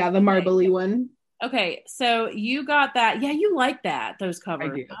one, yeah, the marbly one. Okay, so you got that. Yeah, you like that, those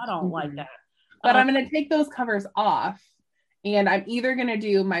covers. I don't like that. But I'm going to take those covers off and I'm either going to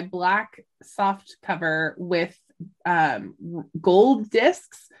do my black soft cover with gold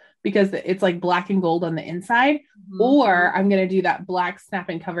discs because it's like black and gold on the inside, or I'm going to do that black snap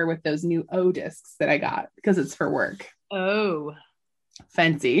and cover with those new O discs that I got because it's for work. Oh,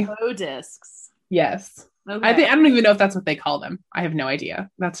 fancy O discs. Yes. Okay. I don't even know if that's what they call them. I have no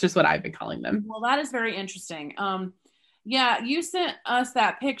idea. That's just what I've been calling them. Well, that is very interesting. Yeah, you sent us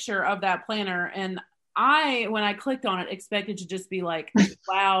that picture of that planner, and when I clicked on it, expected to just be like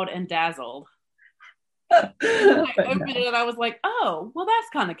loud and dazzled. I opened it and I was like, oh, well, that's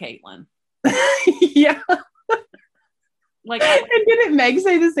kind of Caitlin. Yeah. Like, and didn't Meg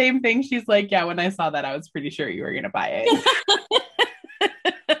say the same thing? She's like, yeah, when I saw that, I was pretty sure you were going to buy it.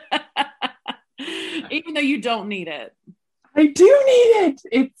 Even though you don't need it. I do need it.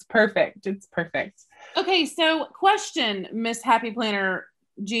 It's perfect. It's perfect. Okay, so question, Miss Happy Planner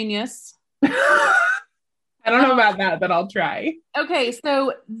Genius. I don't know about that, but I'll try. Okay,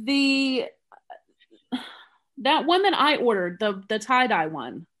 so that one that I ordered, the tie-dye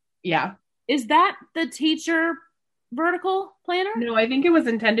one. Yeah. Is that the teacher vertical planner? No, I think it was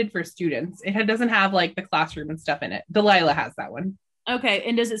intended for students. It doesn't have like the classroom and stuff in it. Delilah has that one. Okay,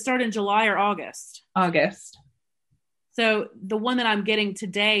 and does it start in July or August? August. So the one that I'm getting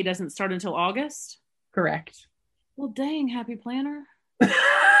today doesn't start until August? Correct. Well, dang, Happy Planner.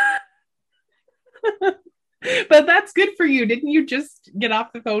 But that's good for you. Didn't you just get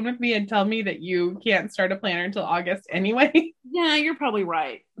off the phone with me and tell me that you can't start a planner until August anyway? Yeah, you're probably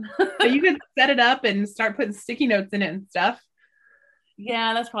right. But you could set it up and start putting sticky notes in it and stuff.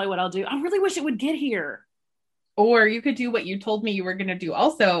 Yeah, that's probably what I'll do. I really wish it would get here. Or you could do what you told me you were going to do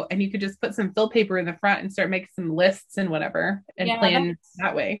also, and you could just put some fill paper in the front and start making some lists and whatever and plan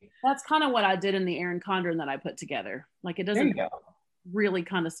that way. That's kind of what I did in the Erin Condren that I put together. Like it doesn't really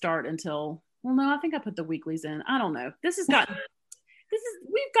kind of start until, well, no, I think I put the weeklies in. I don't know.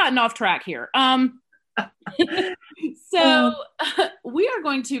 We've gotten off track here. So we are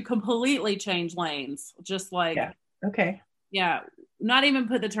going to completely change lanes. Just like, okay. Yeah. Not even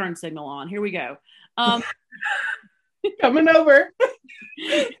put the turn signal on. Here we go. Coming over.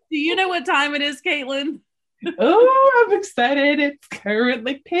 Do you know what time it is, Caitlin? Oh, I'm excited. It's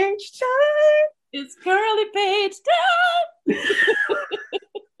currently page time. It's currently page time.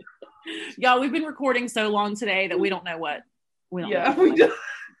 Y'all, we've been recording so long today that we don't know what. We don't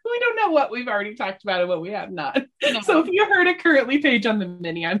know what we've already talked about and what we have not. No. So if you heard a currently page on the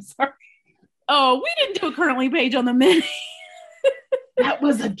mini, I'm sorry. Oh, we didn't do a currently page on the mini. That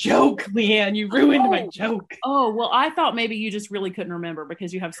was a joke, Leanne. You ruined my joke. Oh, well, I thought maybe you just really couldn't remember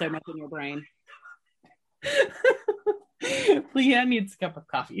because you have so much in your brain. Leanne needs a cup of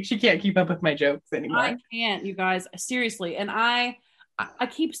coffee. She can't keep up with my jokes anymore. I can't, you guys. Seriously. And I'm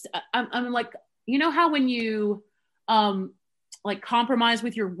like, you know how when you like compromise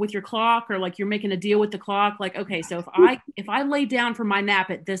with your clock, or like you're making a deal with the clock, like, okay, so if I lay down for my nap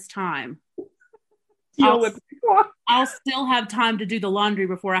at this time, I'll still have time to do the laundry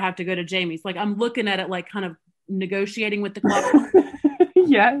before I have to go to Jamie's. Like I'm looking at it like kind of negotiating with the clock.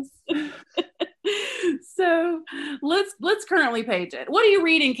 Yes. So let's currently page it. What are you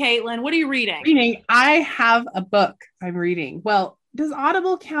reading, Caitlin? What are you reading? I have a book I'm reading. Well, does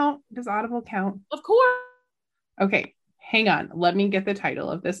Audible count? Of course. Okay, hang on. Let me get the title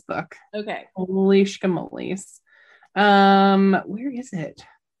of this book. Okay. Holy schmolies. Where is it?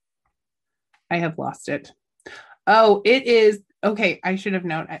 I have lost it. Oh, it is. Okay, I should have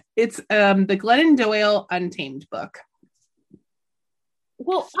known. It's the Glennon Doyle Untamed book.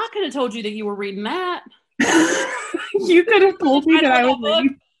 Well, I could have told you that you were reading that. You could have told me that I was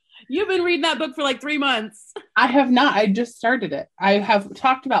reading. You've been reading that book for like 3 months. I have not. I just started it. I have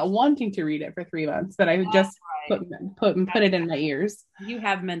talked about wanting to read it for 3 months, but I just put it in my ears. You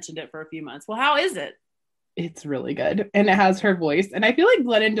have mentioned it for a few months. Well, how is it? It's really good. And it has her voice. And I feel like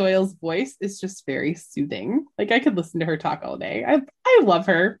Glennon Doyle's voice is just very soothing. Like I could listen to her talk all day. I love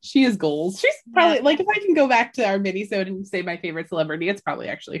her. She has goals. She's probably like, if I can go back to our mini-sode and say my favorite celebrity, it's probably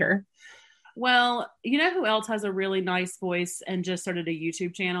actually her. Well, you know who else has a really nice voice and just started a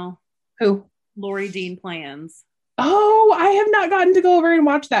YouTube channel? Who? Lori Dean Plans. Oh, I have not gotten to go over and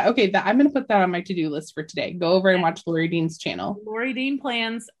watch that. Okay, I'm going to put that on my to-do list for today. Go over and watch Lori Dean's channel. Lori Dean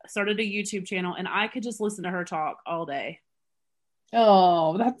Plans started a YouTube channel, and I could just listen to her talk all day.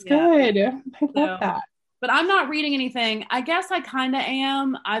 Oh, that's good. I love that. But I'm not reading anything. I guess I kind of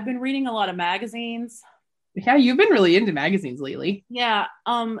am. I've been reading a lot of magazines. Yeah, you've been really into magazines lately. Yeah.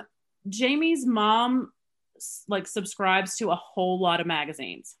 Jamie's mom like subscribes to a whole lot of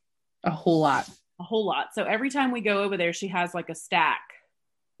magazines. A whole lot. So every time we go over there, she has like a stack.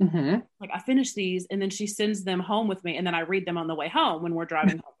 Mm-hmm. Like I finish these and then she sends them home with me and then I read them on the way home when we're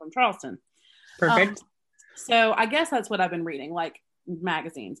driving home from Charleston. Perfect. So I guess that's what I've been reading, like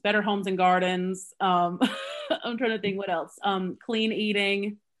magazines, Better Homes and Gardens. I'm trying to think what else. Clean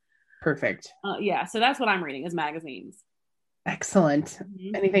Eating. Perfect. Yeah. So that's what I'm reading is magazines. Excellent.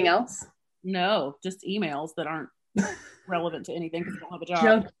 Mm-hmm. Anything else? No, just emails that aren't relevant to anything because I don't have a job.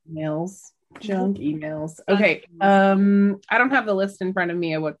 Junk emails. Okay. I don't have the list in front of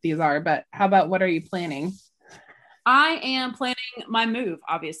me of what these are, but how about what are you planning? I am planning my move,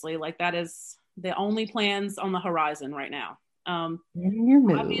 obviously. Like that is the only plans on the horizon right now.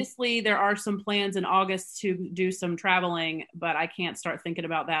 Obviously there are some plans in August to do some traveling, but I can't start thinking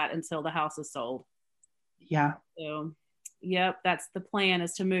about that until the house is sold. Yeah. So, yep, that's the plan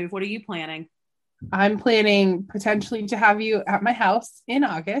is to move. What are you planning? I'm planning potentially to have you at my house in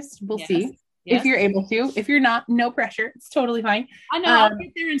August. We'll see if you're able to. If you're not, no pressure. It's totally fine. I know I'll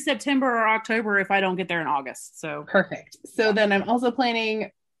get there in September or October if I don't get there in August. So perfect. So then I'm also planning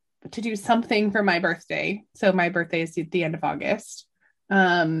to do something for my birthday. So my birthday is at the end of August.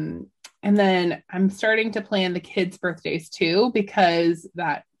 And then I'm starting to plan the kids' birthdays too, because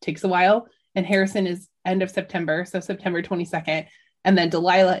that takes a while. And Harrison is end of September. So September 22nd. And then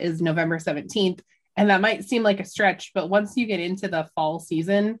Delilah is November 17th. And that might seem like a stretch, but once you get into the fall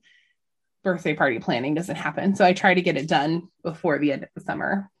season, birthday party planning doesn't happen. So I try to get it done before the end of the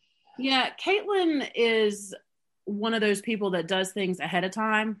summer. Yeah. Caitlin is one of those people that does things ahead of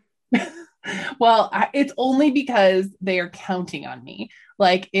time. Well, it's only because they are counting on me.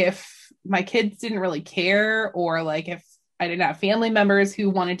 Like if my kids didn't really care, or like if I didn't have family members who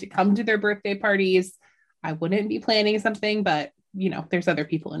wanted to come to their birthday parties, I wouldn't be planning something, but you know, there's other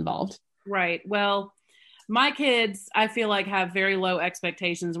people involved. Right. Well, my kids, I feel like have very low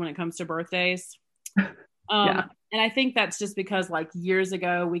expectations when it comes to birthdays. And I think that's just because like years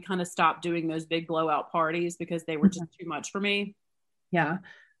ago, we kind of stopped doing those big blowout parties because they were just too much for me. Yeah.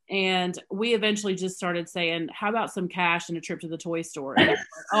 And we eventually just started saying, how about some cash and a trip to the toy store? And like,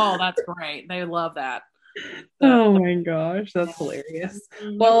 oh, that's great. They love that. So, oh my gosh. That's hilarious.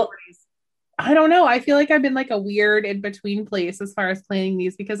 Well, I don't know. I feel like I've been like a weird in between place as far as planning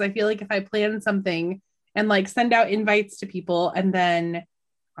these, because I feel like if I plan something and like send out invites to people and then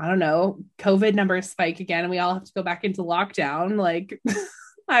I don't know, COVID numbers spike again and we all have to go back into lockdown. Like,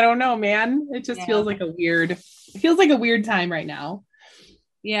 I don't know, man. It just feels like a weird time right now.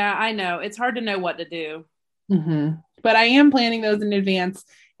 Yeah, I know. It's hard to know what to do. Mm-hmm. But I am planning those in advance.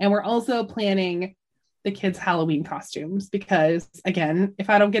 And we're also planning the kids' Halloween costumes because, again,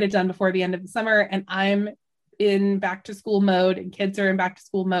 if I don't get it done before the end of the summer and I'm in back to school mode and kids are in back to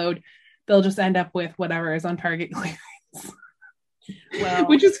school mode, they'll just end up with whatever is on Target clearance. Well,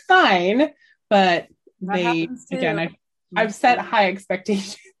 which is fine, but I've set high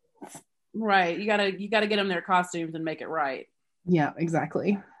expectations. Right. You gotta get them their costumes and make it right. Yeah,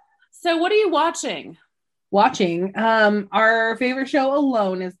 exactly. So what are you watching? Our favorite show,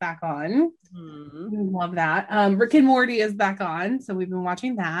 Alone, is back on. Mm-hmm. Love that. Rick and Morty is back on, so we've been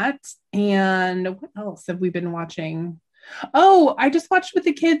watching that. And what else have we been watching? Oh, I just watched with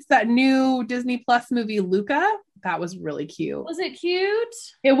the kids that new Disney Plus movie, Luca. That was really cute. Was it cute?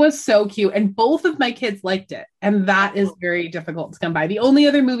 It was so cute, and both of my kids liked it, and that is very difficult to come by. The only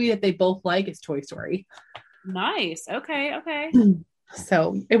other movie that they both like is Toy Story. Nice. Okay.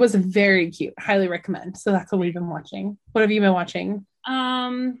 So it was very cute. Highly recommend. So that's what we've been watching. What have you been watching?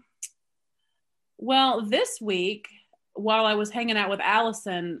 Well, this week, while I was hanging out with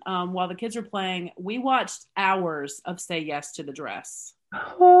Allison, while the kids were playing, we watched hours of Say Yes to the Dress.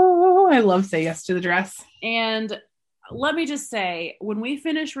 Oh, I love Say Yes to the Dress. And let me just say, when we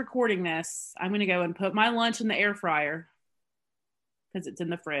finish recording this, I'm going to go and put my lunch in the air fryer because it's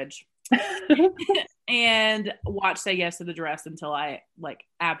in the fridge. And watch Say Yes to the Dress until I like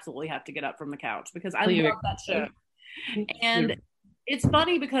absolutely have to get up from the couch because I love that show. And it's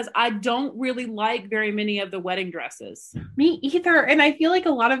funny because I don't really like very many of the wedding dresses. Me either. And I feel like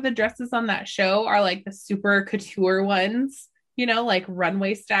a lot of the dresses on that show are like the super couture ones, you know, like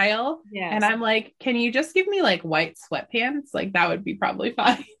runway style. Yes. And I'm like, can you just give me like white sweatpants? Like that would be probably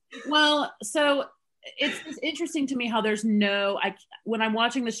fine. Well, so it's interesting to me how there's when I'm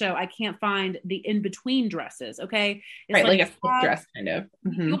watching the show, I can't find the in-between dresses. Okay. It's right. Like a slip dress kind of.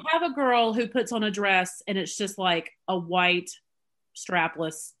 Mm-hmm. You'll have a girl who puts on a dress and it's just like a white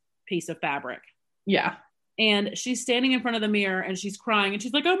strapless piece of fabric. Yeah. And she's standing in front of the mirror and she's crying and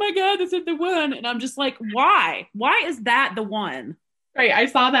she's like, oh my God, this is the one. And I'm just like, why? Why is that the one? Right. I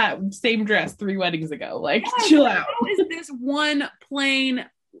saw that same dress 3 weddings ago. Like, chill out. How is this one plain,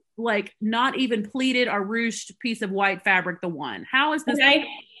 like not even pleated or ruched piece of white fabric the one? How is this? I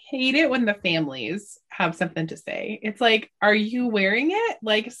hate it when the families have something to say. It's like, are you wearing it?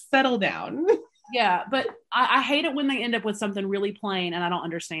 Like, settle down. Yeah, but I hate it when they end up with something really plain and I don't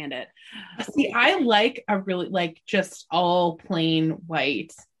understand it. See, I like a really like just all plain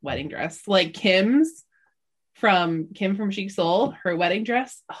white wedding dress, like Kim from Chic Soul, her wedding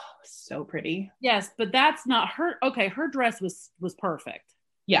dress. Oh, so pretty. Yes, but that's not her. Okay, her dress was perfect.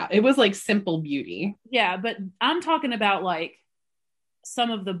 Yeah, it was like simple beauty. Yeah, but I'm talking about like some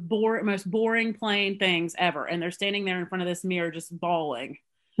of the most boring plain things ever, and they're standing there in front of this mirror just bawling.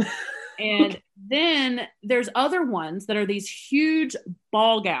 And then there's other ones that are these huge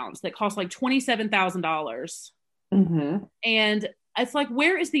ball gowns that cost like $27,000. Mm-hmm. And it's like,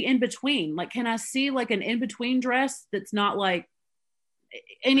 where is the in-between? Like, can I see like an in-between dress that's not like,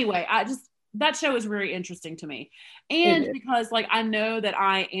 anyway, that show is very interesting to me. And because like, I know that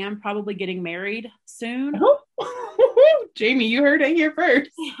I am probably getting married soon. Jamie, you heard it here first.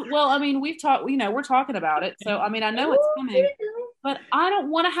 Well, I mean, we're talking about it. So, I mean, I know it's coming. But I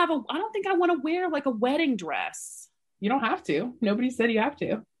don't think I want to wear like a wedding dress. You don't have to. Nobody said you have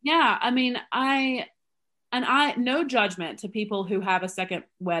to. Yeah. I mean, I no judgment to people who have a second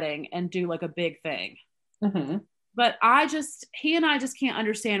wedding and do like a big thing. Mm-hmm. But he and I just can't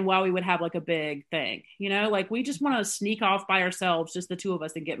understand why we would have like a big thing, like we just want to sneak off by ourselves, just the two of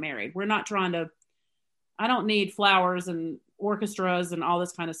us, and get married. We're not I don't need flowers and orchestras and all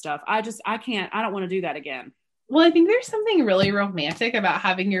this kind of stuff. I don't want to do that again. Well, I think there's something really romantic about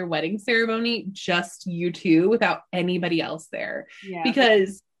having your wedding ceremony just you two without anybody else there. Yeah.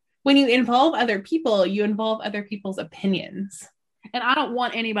 Because when you involve other people, you involve other people's opinions. And I don't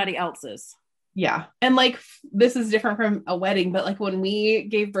want anybody else's. Yeah. And like, this is different from a wedding, but like when we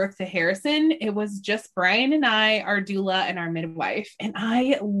gave birth to Harrison, it was just Brian and I, our doula and our midwife. And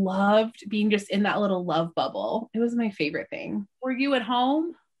I loved being just in that little love bubble. It was my favorite thing. Were you at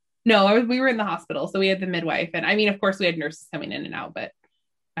home? No, we were in the hospital. So we had the midwife. And I mean, of course we had nurses coming in and out, but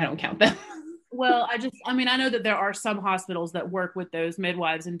I don't count them. Well, I know that there are some hospitals that work with those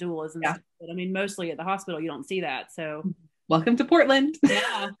midwives and doulas and stuff, but I mean, mostly at the hospital, you don't see that. So welcome to Portland.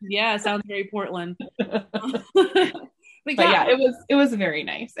 Yeah. Sounds very Portland. But yeah, it was very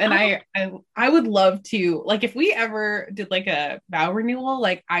nice. And I would love to, like, if we ever did like a vow renewal,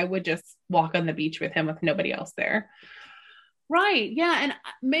 like I would just walk on the beach with him with nobody else there. Right. Yeah. And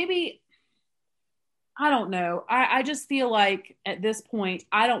maybe, I don't know. I just feel like at this point,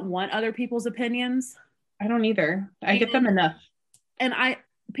 I don't want other people's opinions. I don't either. I get them enough. And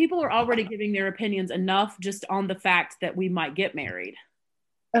people are already giving their opinions enough just on the fact that we might get married.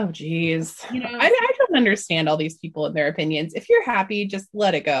 Oh, geez. I don't understand all these people and their opinions. If you're happy, just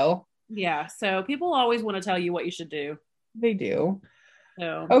let it go. Yeah. So people always want to tell you what you should do. They do.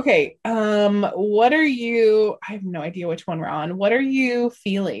 So. Okay. I have no idea which one we're on. What are you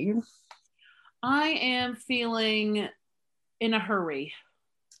feeling? I am feeling in a hurry.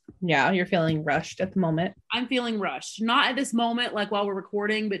 Yeah, you're feeling rushed at the moment. I'm feeling rushed. Not at this moment, like while we're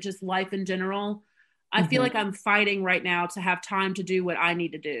recording, but just life in general. I feel like I'm fighting right now to have time to do what I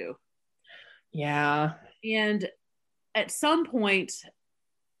need to do. Yeah. And at some point,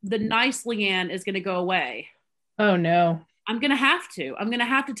 the nice Leanne is going to go away. Oh, no. I'm going to have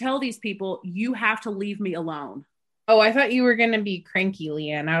to tell these people, you have to leave me alone. Oh, I thought you were going to be cranky,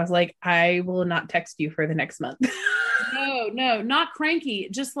 Leanne. I was like, I will not text you for the next month. No, not cranky.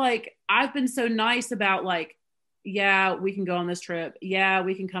 Just like, I've been so nice about like, yeah, we can go on this trip. Yeah,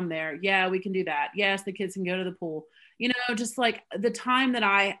 we can come there. Yeah, we can do that. Yes, the kids can go to the pool. Just like the time that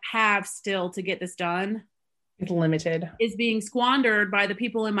I have still to get this done is limited, is being squandered by the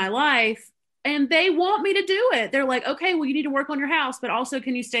people in my life. And they want me to do it. They're like, okay, well, you need to work on your house, but also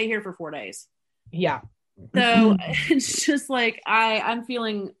can you stay here for 4 days? Yeah. So it's just like, I'm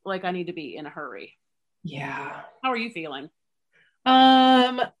feeling like I need to be in a hurry. Yeah. How are you feeling?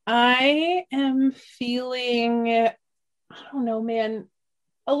 I am feeling, I don't know, man,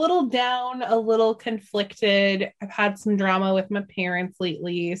 a little down, a little conflicted. I've had some drama with my parents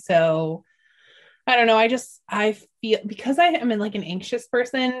lately. So I don't know. I feel, because I am like an anxious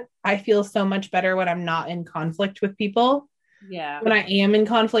person, I feel so much better when I'm not in conflict with people. Yeah. When I am in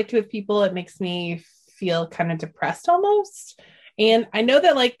conflict with people, it makes me feel kind of depressed almost. And I know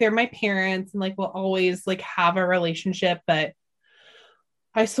that like they're my parents and like we'll always like have a relationship, but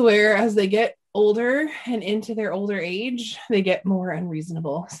I swear as they get older and into their older age, they get more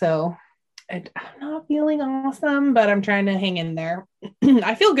unreasonable. So I'm not feeling awesome, but I'm trying to hang in there.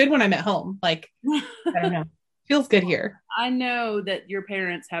 I feel good when I'm at home. Like, I don't know. Feels good here. I know that your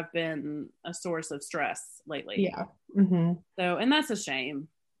parents have been a source of stress lately. Yeah. Mm-hmm. So, and that's a shame.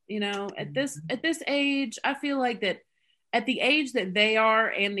 You know, at this age, I feel like that at the age that they are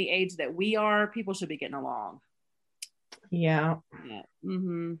and the age that we are, people should be getting along. Yeah. Yeah.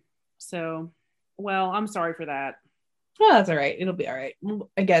 Mm-hmm. So, well, I'm sorry for that. Well, that's all right. It'll be all right.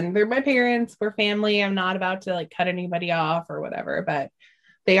 Again, they're my parents. We're family. I'm not about to like cut anybody off or whatever, but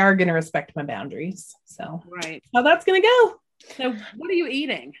they are going to respect my boundaries. So, right. How that's going to go. So, what are you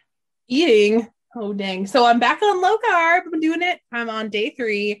eating? Oh, dang. So, I'm back on low carb. I'm doing it. I'm on day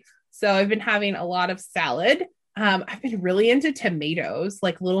 3. So, I've been having a lot of salad. I've been really into tomatoes,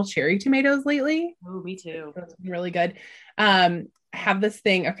 like little cherry tomatoes lately. Oh, me too. That's been really good. I have this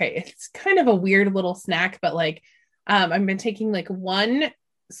thing. Okay. It's kind of a weird little snack, but like, I've been taking like one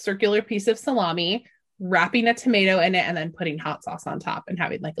circular piece of salami, wrapping a tomato in it, and then putting hot sauce on top and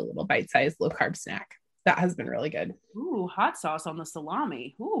having like a little bite-sized low carb snack. That has been really good. Ooh, hot sauce on the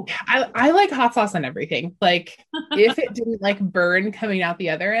salami. Ooh. I like hot sauce on everything. Like if it didn't like burn coming out the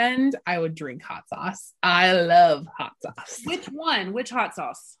other end, I would drink hot sauce. I love hot sauce. Which one? Which hot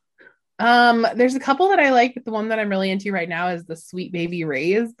sauce? There's a couple that I like, but the one that I'm really into right now is the Sweet Baby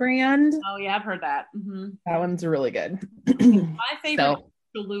Ray's brand. Oh yeah, I've heard that. Mm-hmm. That one's really good. My favorite is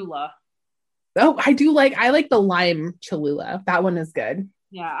Cholula. Oh, I like the lime Cholula. That one is good.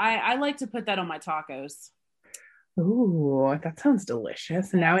 Yeah, I like to put that on my tacos. Ooh, that sounds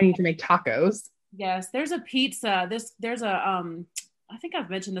delicious. And now I need to make tacos. Yes, there's a pizza. There's a I think I've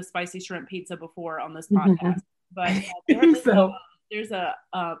mentioned the spicy shrimp pizza before on this podcast, but there's a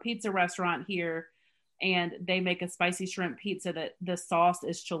pizza restaurant here, and they make a spicy shrimp pizza that the sauce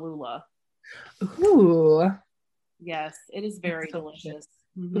is Cholula. Ooh, yes, it is very delicious.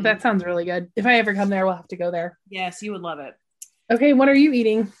 Mm-hmm. That sounds really good. If I ever come there, we'll have to go there. Yes, you would love it. Okay, what are you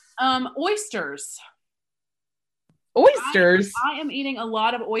eating? Oysters. Oysters. I am eating a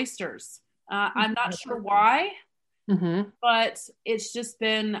lot of oysters. I'm not sure why, but it's just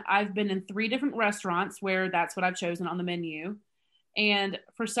I've been in 3 different restaurants where that's what I've chosen on the menu. And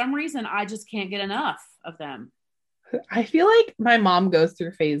for some reason, I just can't get enough of them. I feel like my mom goes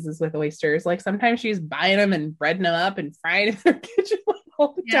through phases with oysters. Like sometimes she's buying them and breading them up and frying in her kitchen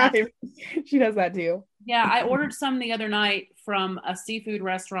all the time. She does that too. Yeah, I ordered some the other night from a seafood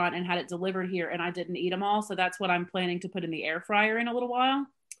restaurant and had it delivered here, and I didn't eat them all. So that's what I'm planning to put in the air fryer in a little while.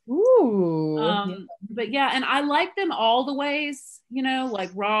 Ooh. But yeah, and I like them all the ways, you know, like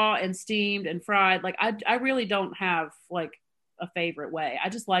raw and steamed and fried. Like I really don't have like a favorite way. I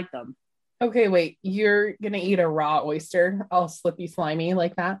just like them. Okay, wait, you're gonna eat a raw oyster all slippy slimy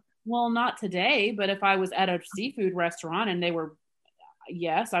like that? Well, not today, but if I was at a seafood restaurant and they were,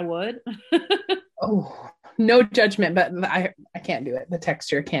 yes, I would. Oh, no judgment, but I can't do it. The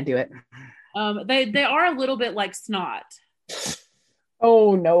texture can't do it. They are a little bit like snot.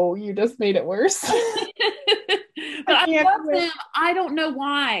 Oh no, you just made it worse. But I love them. I don't know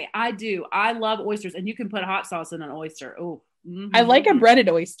why. I do. I love oysters, and you can put hot sauce in an oyster. Oh, I like a breaded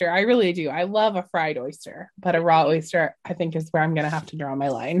oyster. I really do. I love a fried oyster, but a raw oyster, I think, is where I'm gonna have to draw my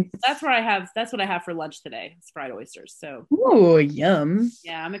line. That's what I have for lunch today. It's fried oysters. So, ooh, yum.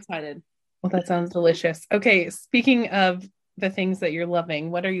 Yeah, I'm excited. Well, that sounds delicious. Okay, speaking of the things that you're loving,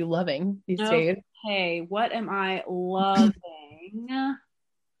 what are you loving these days? Hey, what am I loving?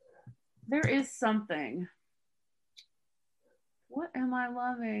 There is something. What am I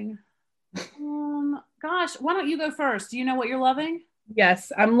loving? Gosh, why don't you go first? Do you know what you're loving?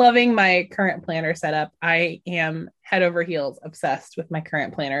 Yes, I'm loving my current planner setup. I am head over heels obsessed with my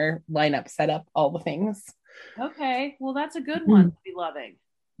current planner lineup setup, all the things. Okay, well, that's a good one to be loving.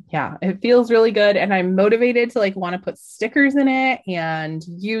 Yeah, it feels really good, and I'm motivated to like want to put stickers in it and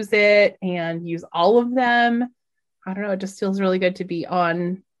use all of them. I don't know, it just feels really good to be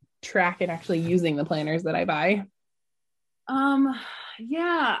on track and actually using the planners that I buy.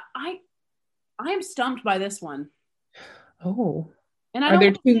 Yeah, I'm stumped by this one. Oh. And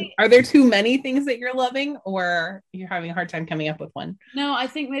are there too many things that you're loving, or you're having a hard time coming up with one? No, I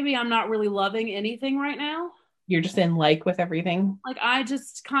think maybe I'm not really loving anything right now. You're just in like with everything? Like I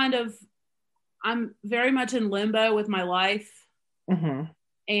just I'm very much in limbo with my life. Mm-hmm.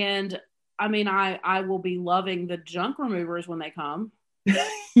 And I mean, I will be loving the junk removers when they come.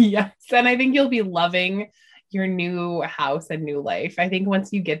 Yes. And I think you'll be loving your new house and new life. I think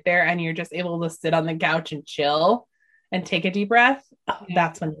once you get there and you're just able to sit on the couch and chill and take a deep breath,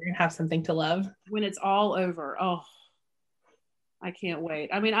 that's when you're gonna have something to love. When it's all over. Oh, I can't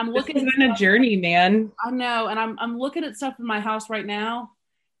wait. I mean, I'm looking at a journey, man. I know. And I'm looking at stuff in my house right now.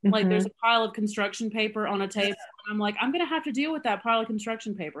 Like there's a pile of construction paper on a table. And I'm like, I'm going to have to deal with that pile of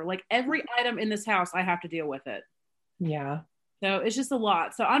construction paper. Like every item in this house, I have to deal with it. Yeah. So it's just a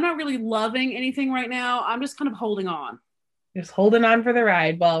lot. So I'm not really loving anything right now. I'm just kind of holding on. Just holding on for the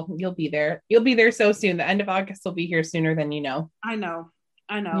ride. Well, you'll be there. You'll be there so soon. The end of August will be here sooner than you know. I know.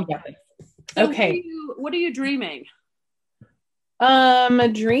 You got this. So okay. What are you dreaming?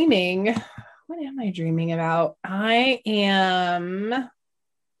 Dreaming. What am I dreaming about? I am,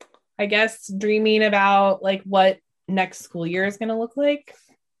 I guess, dreaming about like what next school year is going to look like.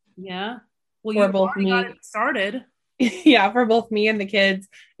 Yeah. Well, you already got it started. Yeah, for both me and the kids.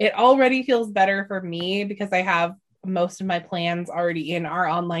 It already feels better for me because I have most of my plans already in our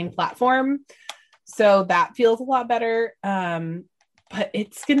online platform. So that feels a lot better. But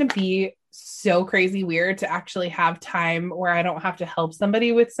it's going to be so crazy weird to actually have time where I don't have to help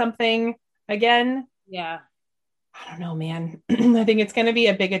somebody with something again. Yeah. I don't know, man. I think it's going to be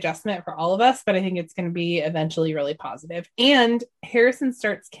a big adjustment for all of us, but I think it's going to be eventually really positive. And Harrison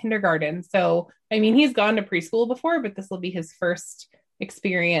starts kindergarten. So, I mean, he's gone to preschool before, but this will be his first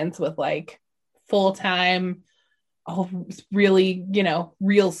experience with like full-time, really,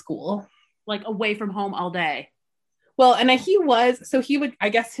 real school. Like away from home all day. Well, and I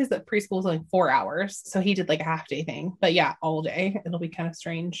guess his preschool was like 4 hours. So he did like a half day thing, but yeah, all day. It'll be kind of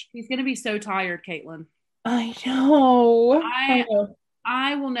strange. He's going to be so tired, Caitlin. I know.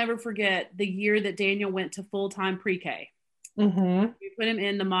 I will never forget the year that Daniel went to full-time pre-K. Mm-hmm. We put him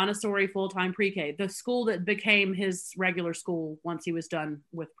in the Montessori full-time pre-K, the school that became his regular school once he was done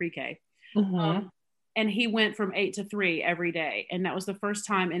with pre-K. Mm-hmm. And he went from 8 to 3 every day. And that was the first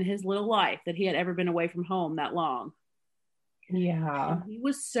time in his little life that he had ever been away from home that long. Yeah. And he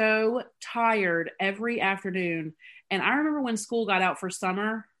was so tired every afternoon. And I remember when school got out for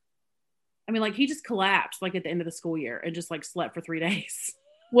summer, I mean, like he just collapsed like at the end of the school year and just like slept for 3 days.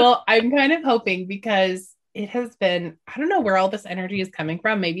 Well, I'm kind of hoping because it has been, I don't know where all this energy is coming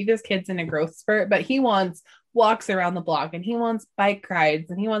from. Maybe this kid's in a growth spurt, but he wants walks around the block and he wants bike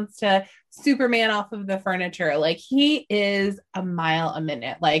rides and he wants to Superman off of the furniture. Like he is a mile a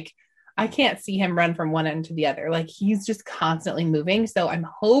minute. Like I can't see him run from one end to the other. Like he's just constantly moving. So I'm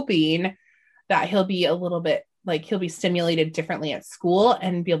hoping that he'll be a little bit like he'll be stimulated differently at school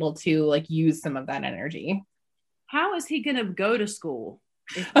and be able to like use some of that energy. How is he going to go to school?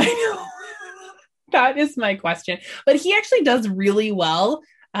 I know. That is my question. But he actually does really well.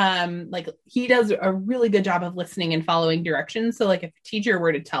 Like he does a really good job of listening and following directions. So like if a teacher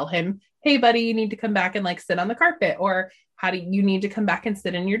were to tell him, hey buddy, you need to come back and like sit on the carpet, or you need to come back and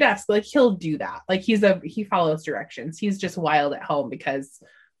sit in your desk, like he'll do that. Like he follows directions. He's just wild at home because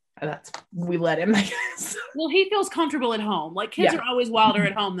we let him, I guess. Well, he feels comfortable at home. Like kids are always wilder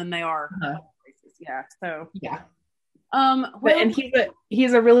at home than they are. Yeah. So yeah. And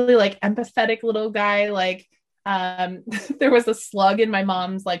he's a really like empathetic little guy. Like there was a slug in my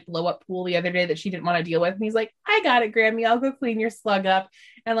mom's like blow up pool the other day that she didn't want to deal with, and he's like, I got it, Grammy, I'll go clean your slug up.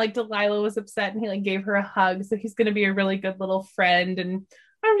 And like Delilah was upset and he like gave her a hug, so he's going to be a really good little friend, and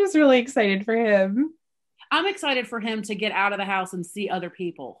I'm just really excited for him. I'm excited for him to get out of the house and see other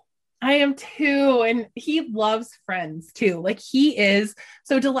people. I am too. And he loves friends too. Like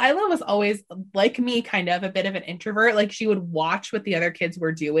so Delilah was always like me, kind of a bit of an introvert. Like she would watch what the other kids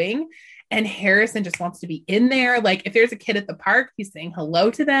were doing. And Harrison just wants to be in there. Like if there's a kid at the park, he's saying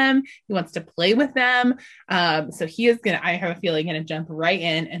hello to them. He wants to play with them. So he is I have a feeling, going to jump right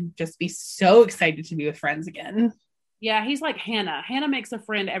in and just be so excited to be with friends again. Yeah, he's like Hannah. Hannah makes a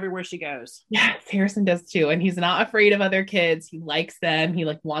friend everywhere she goes. Yes, Harrison does too. And he's not afraid of other kids. He likes them. He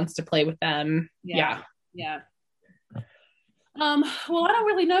like wants to play with them. Yeah. Well, I don't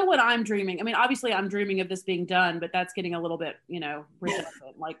really know what I'm dreaming. I mean, obviously I'm dreaming of this being done, but that's getting a little bit,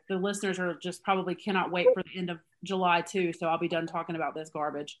 redundant. Like the listeners are just probably cannot wait for the end of July too. So I'll be done talking about this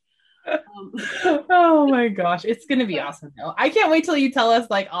garbage. Oh my gosh, it's gonna be awesome though. I can't wait till you tell us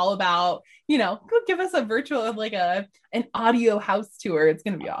like all about, go give us a virtual like an audio house tour. It's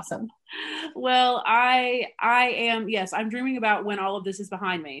gonna be awesome. Well, I'm dreaming about when all of this is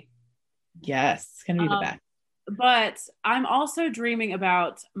behind me. Yes, it's gonna be the best. But I'm also dreaming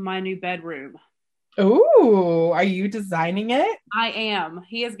about my new bedroom. Oh, are you designing it? I am.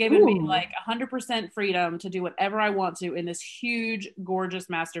 He has given me like 100% freedom to do whatever I want to in this huge, gorgeous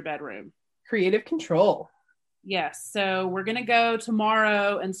master bedroom. Creative control. Yes. So we're going to go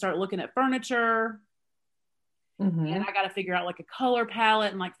tomorrow and start looking at furniture. and I got to figure out like a color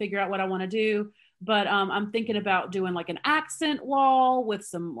palette and like figure out what I want to do. But I'm thinking about doing like an accent wall with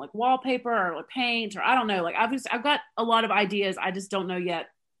some like wallpaper or like paint, or I don't know. Like I've got a lot of ideas. I just don't know yet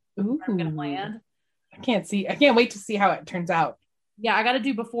where I'm gonna land. I can't wait to see how it turns out. Yeah, I got to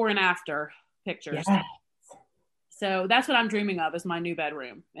do before and after pictures. Yeah. So that's what I'm dreaming of, is my new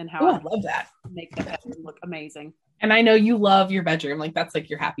bedroom and how I love that. Make the bedroom look amazing. And I know you love your bedroom. Like that's like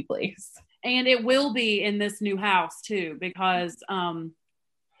your happy place. And it will be in this new house too, because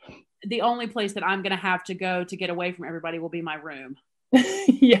the only place that I'm going to have to go to get away from everybody will be my room.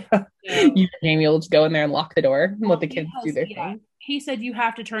 Yeah. So, you and Jamie will just go in there and lock the door and let the kids do their thing. He said, you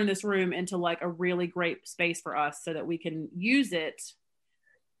have to turn this room into like a really great space for us so that we can use it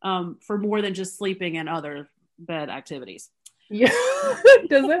for more than just sleeping and other bed activities. Yeah.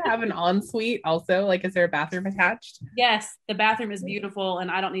 Does it have an ensuite also? Like, is there a bathroom attached? Yes. The bathroom is beautiful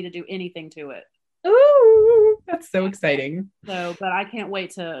and I don't need to do anything to it. Ooh, that's so exciting. So, but I can't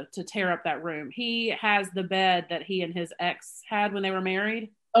wait to tear up that room. He has the bed that he and his ex had when they were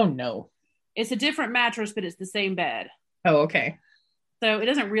married. Oh no. It's a different mattress, but it's the same bed. Oh, okay. So it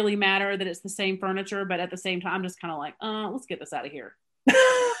doesn't really matter that it's the same furniture, but at the same time, I'm just kind of like, let's get this out of here.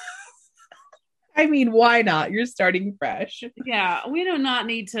 I mean, why not? You're starting fresh. Yeah, we do not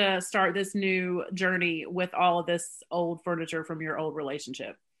need to start this new journey with all of this old furniture from your old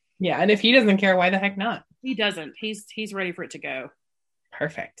relationship. Yeah, and if he doesn't care, why the heck not? He doesn't. He's ready for it to go.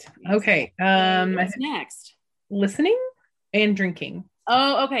 Perfect. Okay. What's next? Listening and drinking.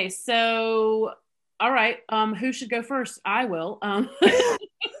 Oh, okay. So, all right. Who should go first? I will.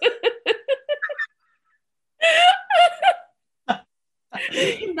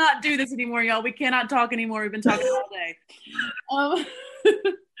 Not do this anymore, y'all. We cannot talk anymore. We've been talking all day.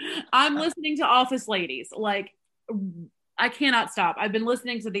 I'm listening to Office Ladies. Like, I cannot stop. I've been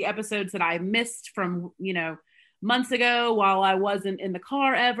listening to the episodes that I missed from, months ago while I wasn't in the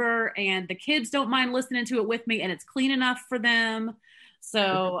car ever. And the kids don't mind listening to it with me, and it's clean enough for them.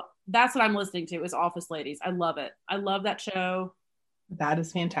 So that's what I'm listening to, is Office Ladies. I love it. I love that show. That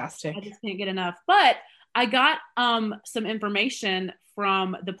is fantastic. I just can't get enough. But I got some information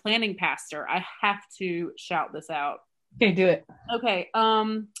from the planning pastor. I have to shout this out. Okay, do it. Okay.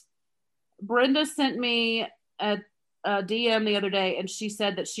 Brenda sent me a DM the other day, and she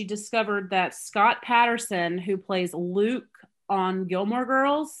said that she discovered that Scott Patterson, who plays Luke on Gilmore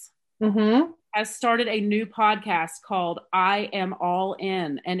Girls, has started a new podcast called I Am All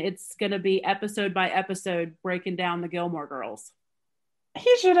In, and it's going to be episode by episode breaking down the Gilmore Girls.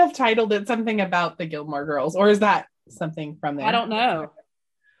 He should have titled it something about the Gilmore Girls, or is that something from there? I don't know.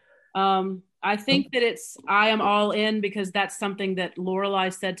 I think that it's I Am All In because that's something that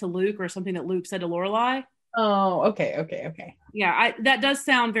Lorelai said to Luke, or something that Luke said to Lorelai. Oh, okay. Yeah, that does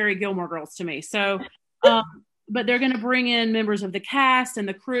sound very Gilmore Girls to me. So, but they're going to bring in members of the cast and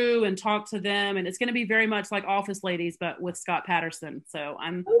the crew and talk to them, and it's going to be very much like Office Ladies, but with Scott Patterson. So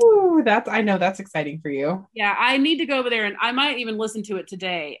I know that's exciting for you. Yeah, I need to go over there, and I might even listen to it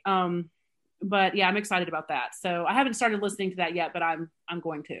today. But yeah, I'm excited about that. So I haven't started listening to that yet, but I'm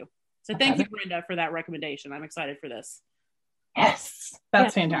going to. So thank you, Brenda, for that recommendation. I'm excited for this. Yes,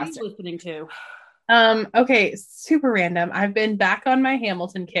 that's fantastic. What are you listening to? Okay, super random. I've been back on my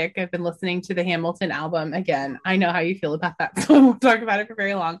Hamilton kick. I've been listening to the Hamilton album again. I know how you feel about that, so I won't talk about it for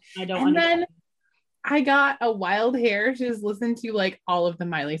very long. I don't. And then I got a wild hair to just listen to like all of the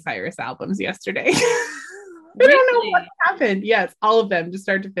Miley Cyrus albums yesterday. I don't know what happened. Yes, all of them, just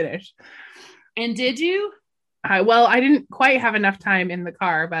start to finish. And did you? Well, I didn't quite have enough time in the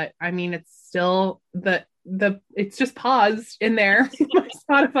car, but I mean, it's still it's just paused in there in my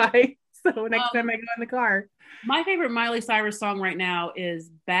Spotify. So next time I go in the car. My favorite Miley Cyrus song right now is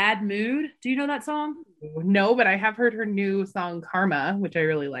Bad Mood. Do you know that song? No, but I have heard her new song Karma, which I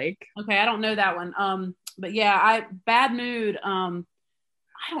really like. Okay, I don't know that one. But yeah, Bad Mood, I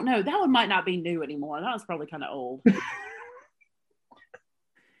don't know. That one might not be new anymore. That was probably kind of old.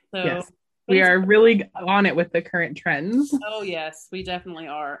 So yes, we are really on it with the current trends. Oh yes, we definitely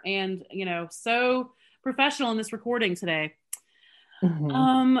are. And so professional in this recording today.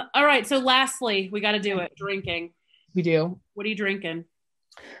 All right. So lastly, we got to do it. Drinking. We do. What are you drinking?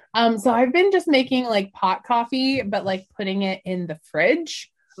 So I've been just making like pot coffee, but like putting it in the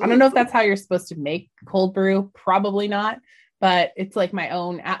fridge. I don't know if that's how you're supposed to make cold brew. Probably not, but it's like my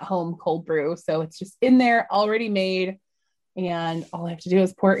own at home cold brew. So it's just in there already made. And all I have to do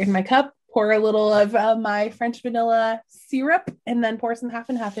is pour it in my cup, pour a little of my French vanilla syrup, and then pour some half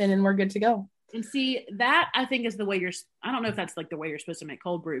and half in, and we're good to go. And see, that I think is the way I don't know if that's like the way you're supposed to make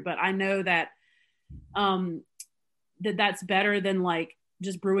cold brew, but I know that that's better than like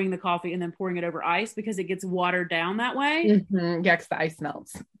just brewing the coffee and then pouring it over ice because it gets watered down that way. Mm-hmm. Yeah, because the ice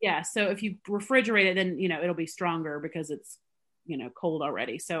melts. Yeah. So if you refrigerate it, then, it'll be stronger because it's, cold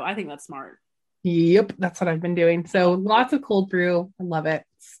already. So I think that's smart. Yep. That's what I've been doing. So lots of cold brew. I love it.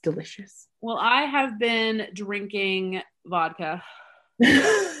 It's delicious. Well, I have been drinking vodka.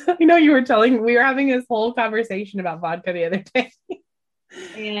 I know we were having this whole conversation about vodka the other day.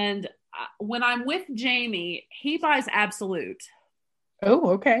 And when I'm with Jamie, he buys Absolute.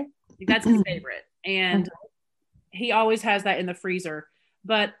 Oh, okay. That's his favorite. And he always has that in the freezer.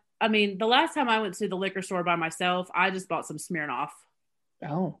 But I mean, the last time I went to the liquor store by myself, I just bought some Smirnoff.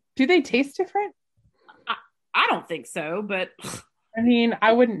 Oh, do they taste different? I don't think so, but I mean,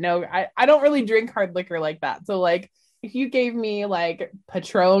 I wouldn't know. I don't really drink hard liquor like that. So like if you gave me like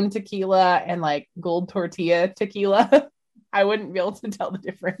Patron tequila and like Gold Tortilla tequila, I wouldn't be able to tell the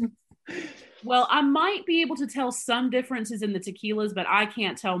difference. Well, I might be able to tell some differences in the tequilas, but I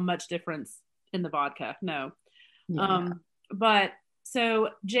can't tell much difference in the vodka. No. Yeah. But so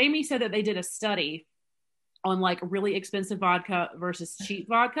Jamie said that they did a study on like really expensive vodka versus cheap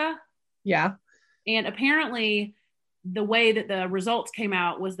vodka. Yeah. And apparently the way that the results came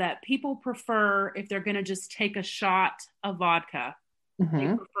out was that people prefer, if they're going to just take a shot of vodka, they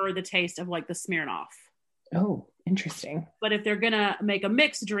prefer the taste of like the Smirnoff. Oh, interesting. But if they're going to make a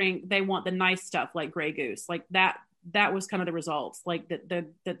mixed drink, they want the nice stuff like Grey Goose. Like that was kind of the results. Like the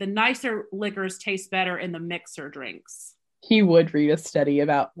nicer liquors taste better in the mixer drinks. He would read a study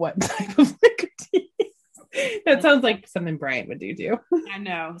about what type of liquor that sounds like something Brian would do too. I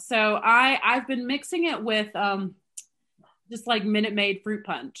know. So I've been mixing it with just like Minute Maid fruit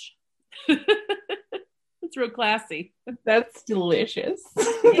punch. It's real classy. That's delicious.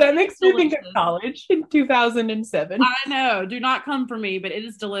 That makes me think of college in 2007. I know. Do not come for me, but it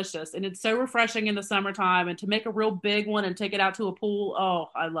is delicious. And it's so refreshing in the summertime. And to make a real big one and take it out to a pool, oh,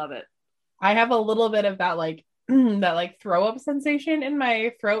 I love it. I have a little bit of that like throw up sensation in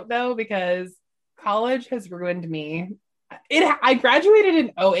my throat though, because college has ruined me. I graduated in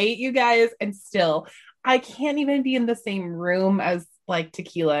 2008, you guys, and still I can't even be in the same room as like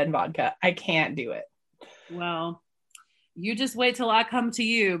tequila and vodka. I can't do it. Well, you just wait till I come to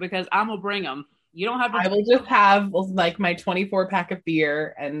you because I'm gonna bring them. You don't have to. I will just have like my 24 pack of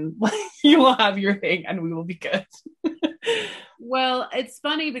beer and you will have your thing and we will be good. Well, it's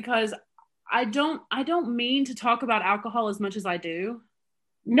funny because I don't mean to talk about alcohol as much as I do.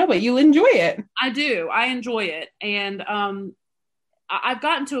 No, but you enjoy it. I do. I enjoy it. And I've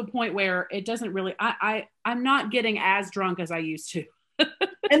gotten to a point where it doesn't really, I'm not getting as drunk as I used to.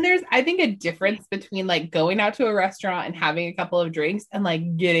 And there's, I think, a difference between like going out to a restaurant and having a couple of drinks and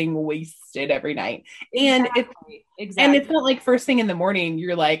like getting wasted every night. And Exactly. It's not like first thing in the morning,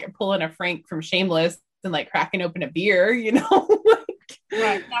 you're like pulling a Frank from Shameless and like cracking open a beer, you know?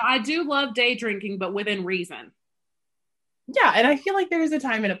 Right. Now, I do love day drinking, but within reason. Yeah, and I feel like there's a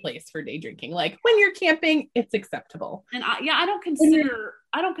time and a place for day drinking. Like when you're camping, it's acceptable. And I don't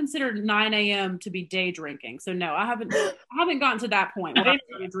consider 9 a.m. to be day drinking. So no, I haven't gotten to that point where I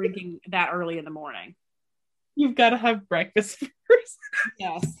started drinking that early in the morning. You've got to have breakfast first.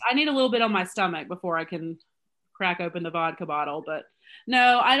 Yes, I need a little bit on my stomach before I can crack open the vodka bottle. But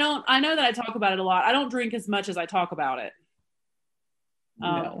no, I don't. I know that I talk about it a lot. I don't drink as much as I talk about it.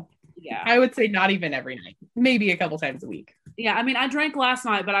 No. Yeah. I would say not even every night. Maybe a couple times a week. Yeah. I mean, I drank last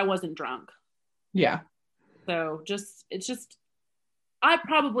night, but I wasn't drunk. Yeah. So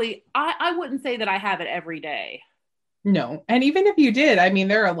I wouldn't say that I have it every day. No. And even if you did, I mean,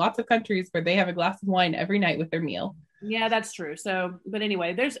 there are lots of countries where they have a glass of wine every night with their meal. Yeah, that's true. So, but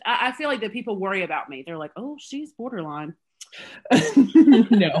anyway, I feel like that people worry about me. They're like, oh, she's borderline.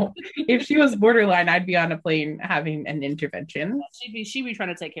 No, if she was borderline, I'd be on a plane having an intervention. She'd be trying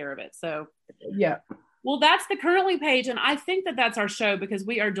to take care of it. So yeah. Well, that's the Curly page, and I think that that's our show because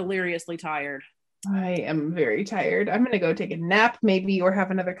we are deliriously tired. I am very tired. I'm gonna go take a nap, maybe, or have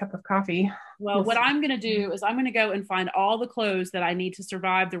another cup of coffee. Well, what I'm gonna do is I'm gonna go and find all the clothes that I need to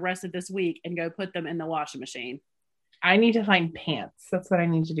survive the rest of this week and go put them in the washing machine. I need to find pants. That's what I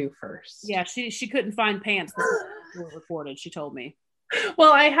need to do first. Yeah, she couldn't find pants that were recorded, she told me.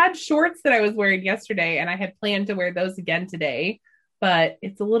 Well, I had shorts that I was wearing yesterday, and I had planned to wear those again today, but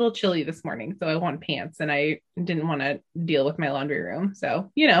it's a little chilly this morning, so I want pants, and I didn't want to deal with my laundry room.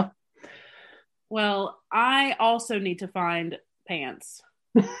 So, you know. Well, I also need to find pants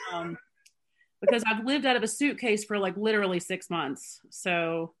because I've lived out of a suitcase for like literally 6 months.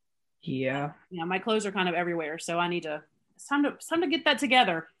 So yeah, my clothes are kind of everywhere. So it's time to get that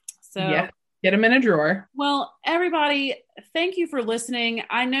together. So yeah, get them in a drawer. Well, everybody, thank you for listening.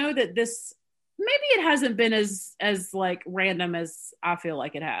 I know that this maybe it hasn't been as like random as I feel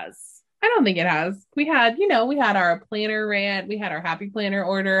like it has. I don't think it has. We had our planner rant, we had our happy planner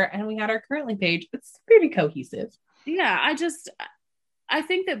order, and we had our currently page. It's pretty cohesive. Yeah, I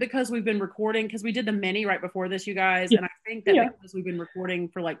think that because we've been recording, because we did the mini right before this, you guys, and I think that because we've been recording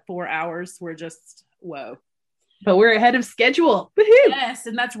for like 4 hours, we're just, whoa. But we're ahead of schedule. Woohoo! Yes,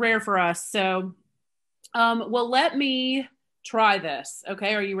 and that's rare for us. So, well, let me try this.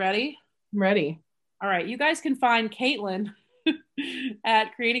 Okay, are you ready? I'm ready. All right, you guys can find Caitlin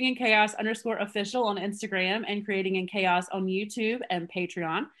at Creating in Chaos _official on Instagram and Creating in Chaos on YouTube and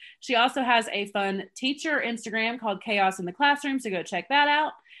Patreon. She also has a fun teacher Instagram called Chaos in the Classroom, so go check that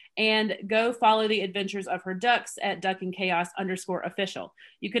out. And go follow the adventures of her ducks at Duck and Chaos _official.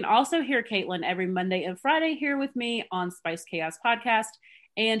 You can also hear Caitlin every Monday and Friday here with me on Spice Chaos Podcast,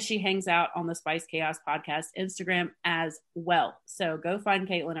 and she hangs out on the Spice Chaos Podcast Instagram as well. So go find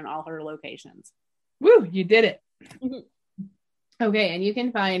Caitlin in all her locations. Woo, you did it. Okay, and you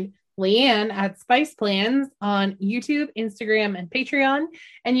can find Leanne at Spice Plans on YouTube, Instagram, and Patreon.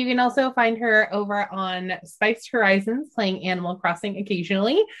 And you can also find her over on Spiced Horizons playing Animal Crossing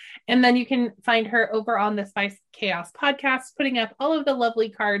occasionally. And then you can find her over on the Spice Chaos Podcast, putting up all of the lovely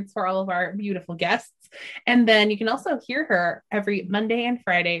cards for all of our beautiful guests. And then you can also hear her every Monday and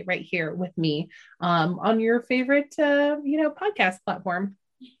Friday right here with me on your favorite, podcast platform.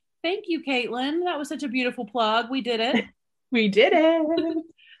 Thank you, Caitlin. That was such a beautiful plug. We did it. We did it.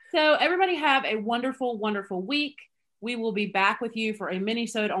 So everybody have a wonderful, wonderful week. We will be back with you for a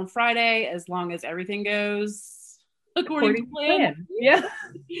mini-sode on Friday, as long as everything goes according to plan. Yeah.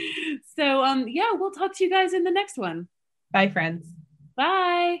 So, we'll talk to you guys in the next one. Bye, friends.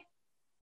 Bye.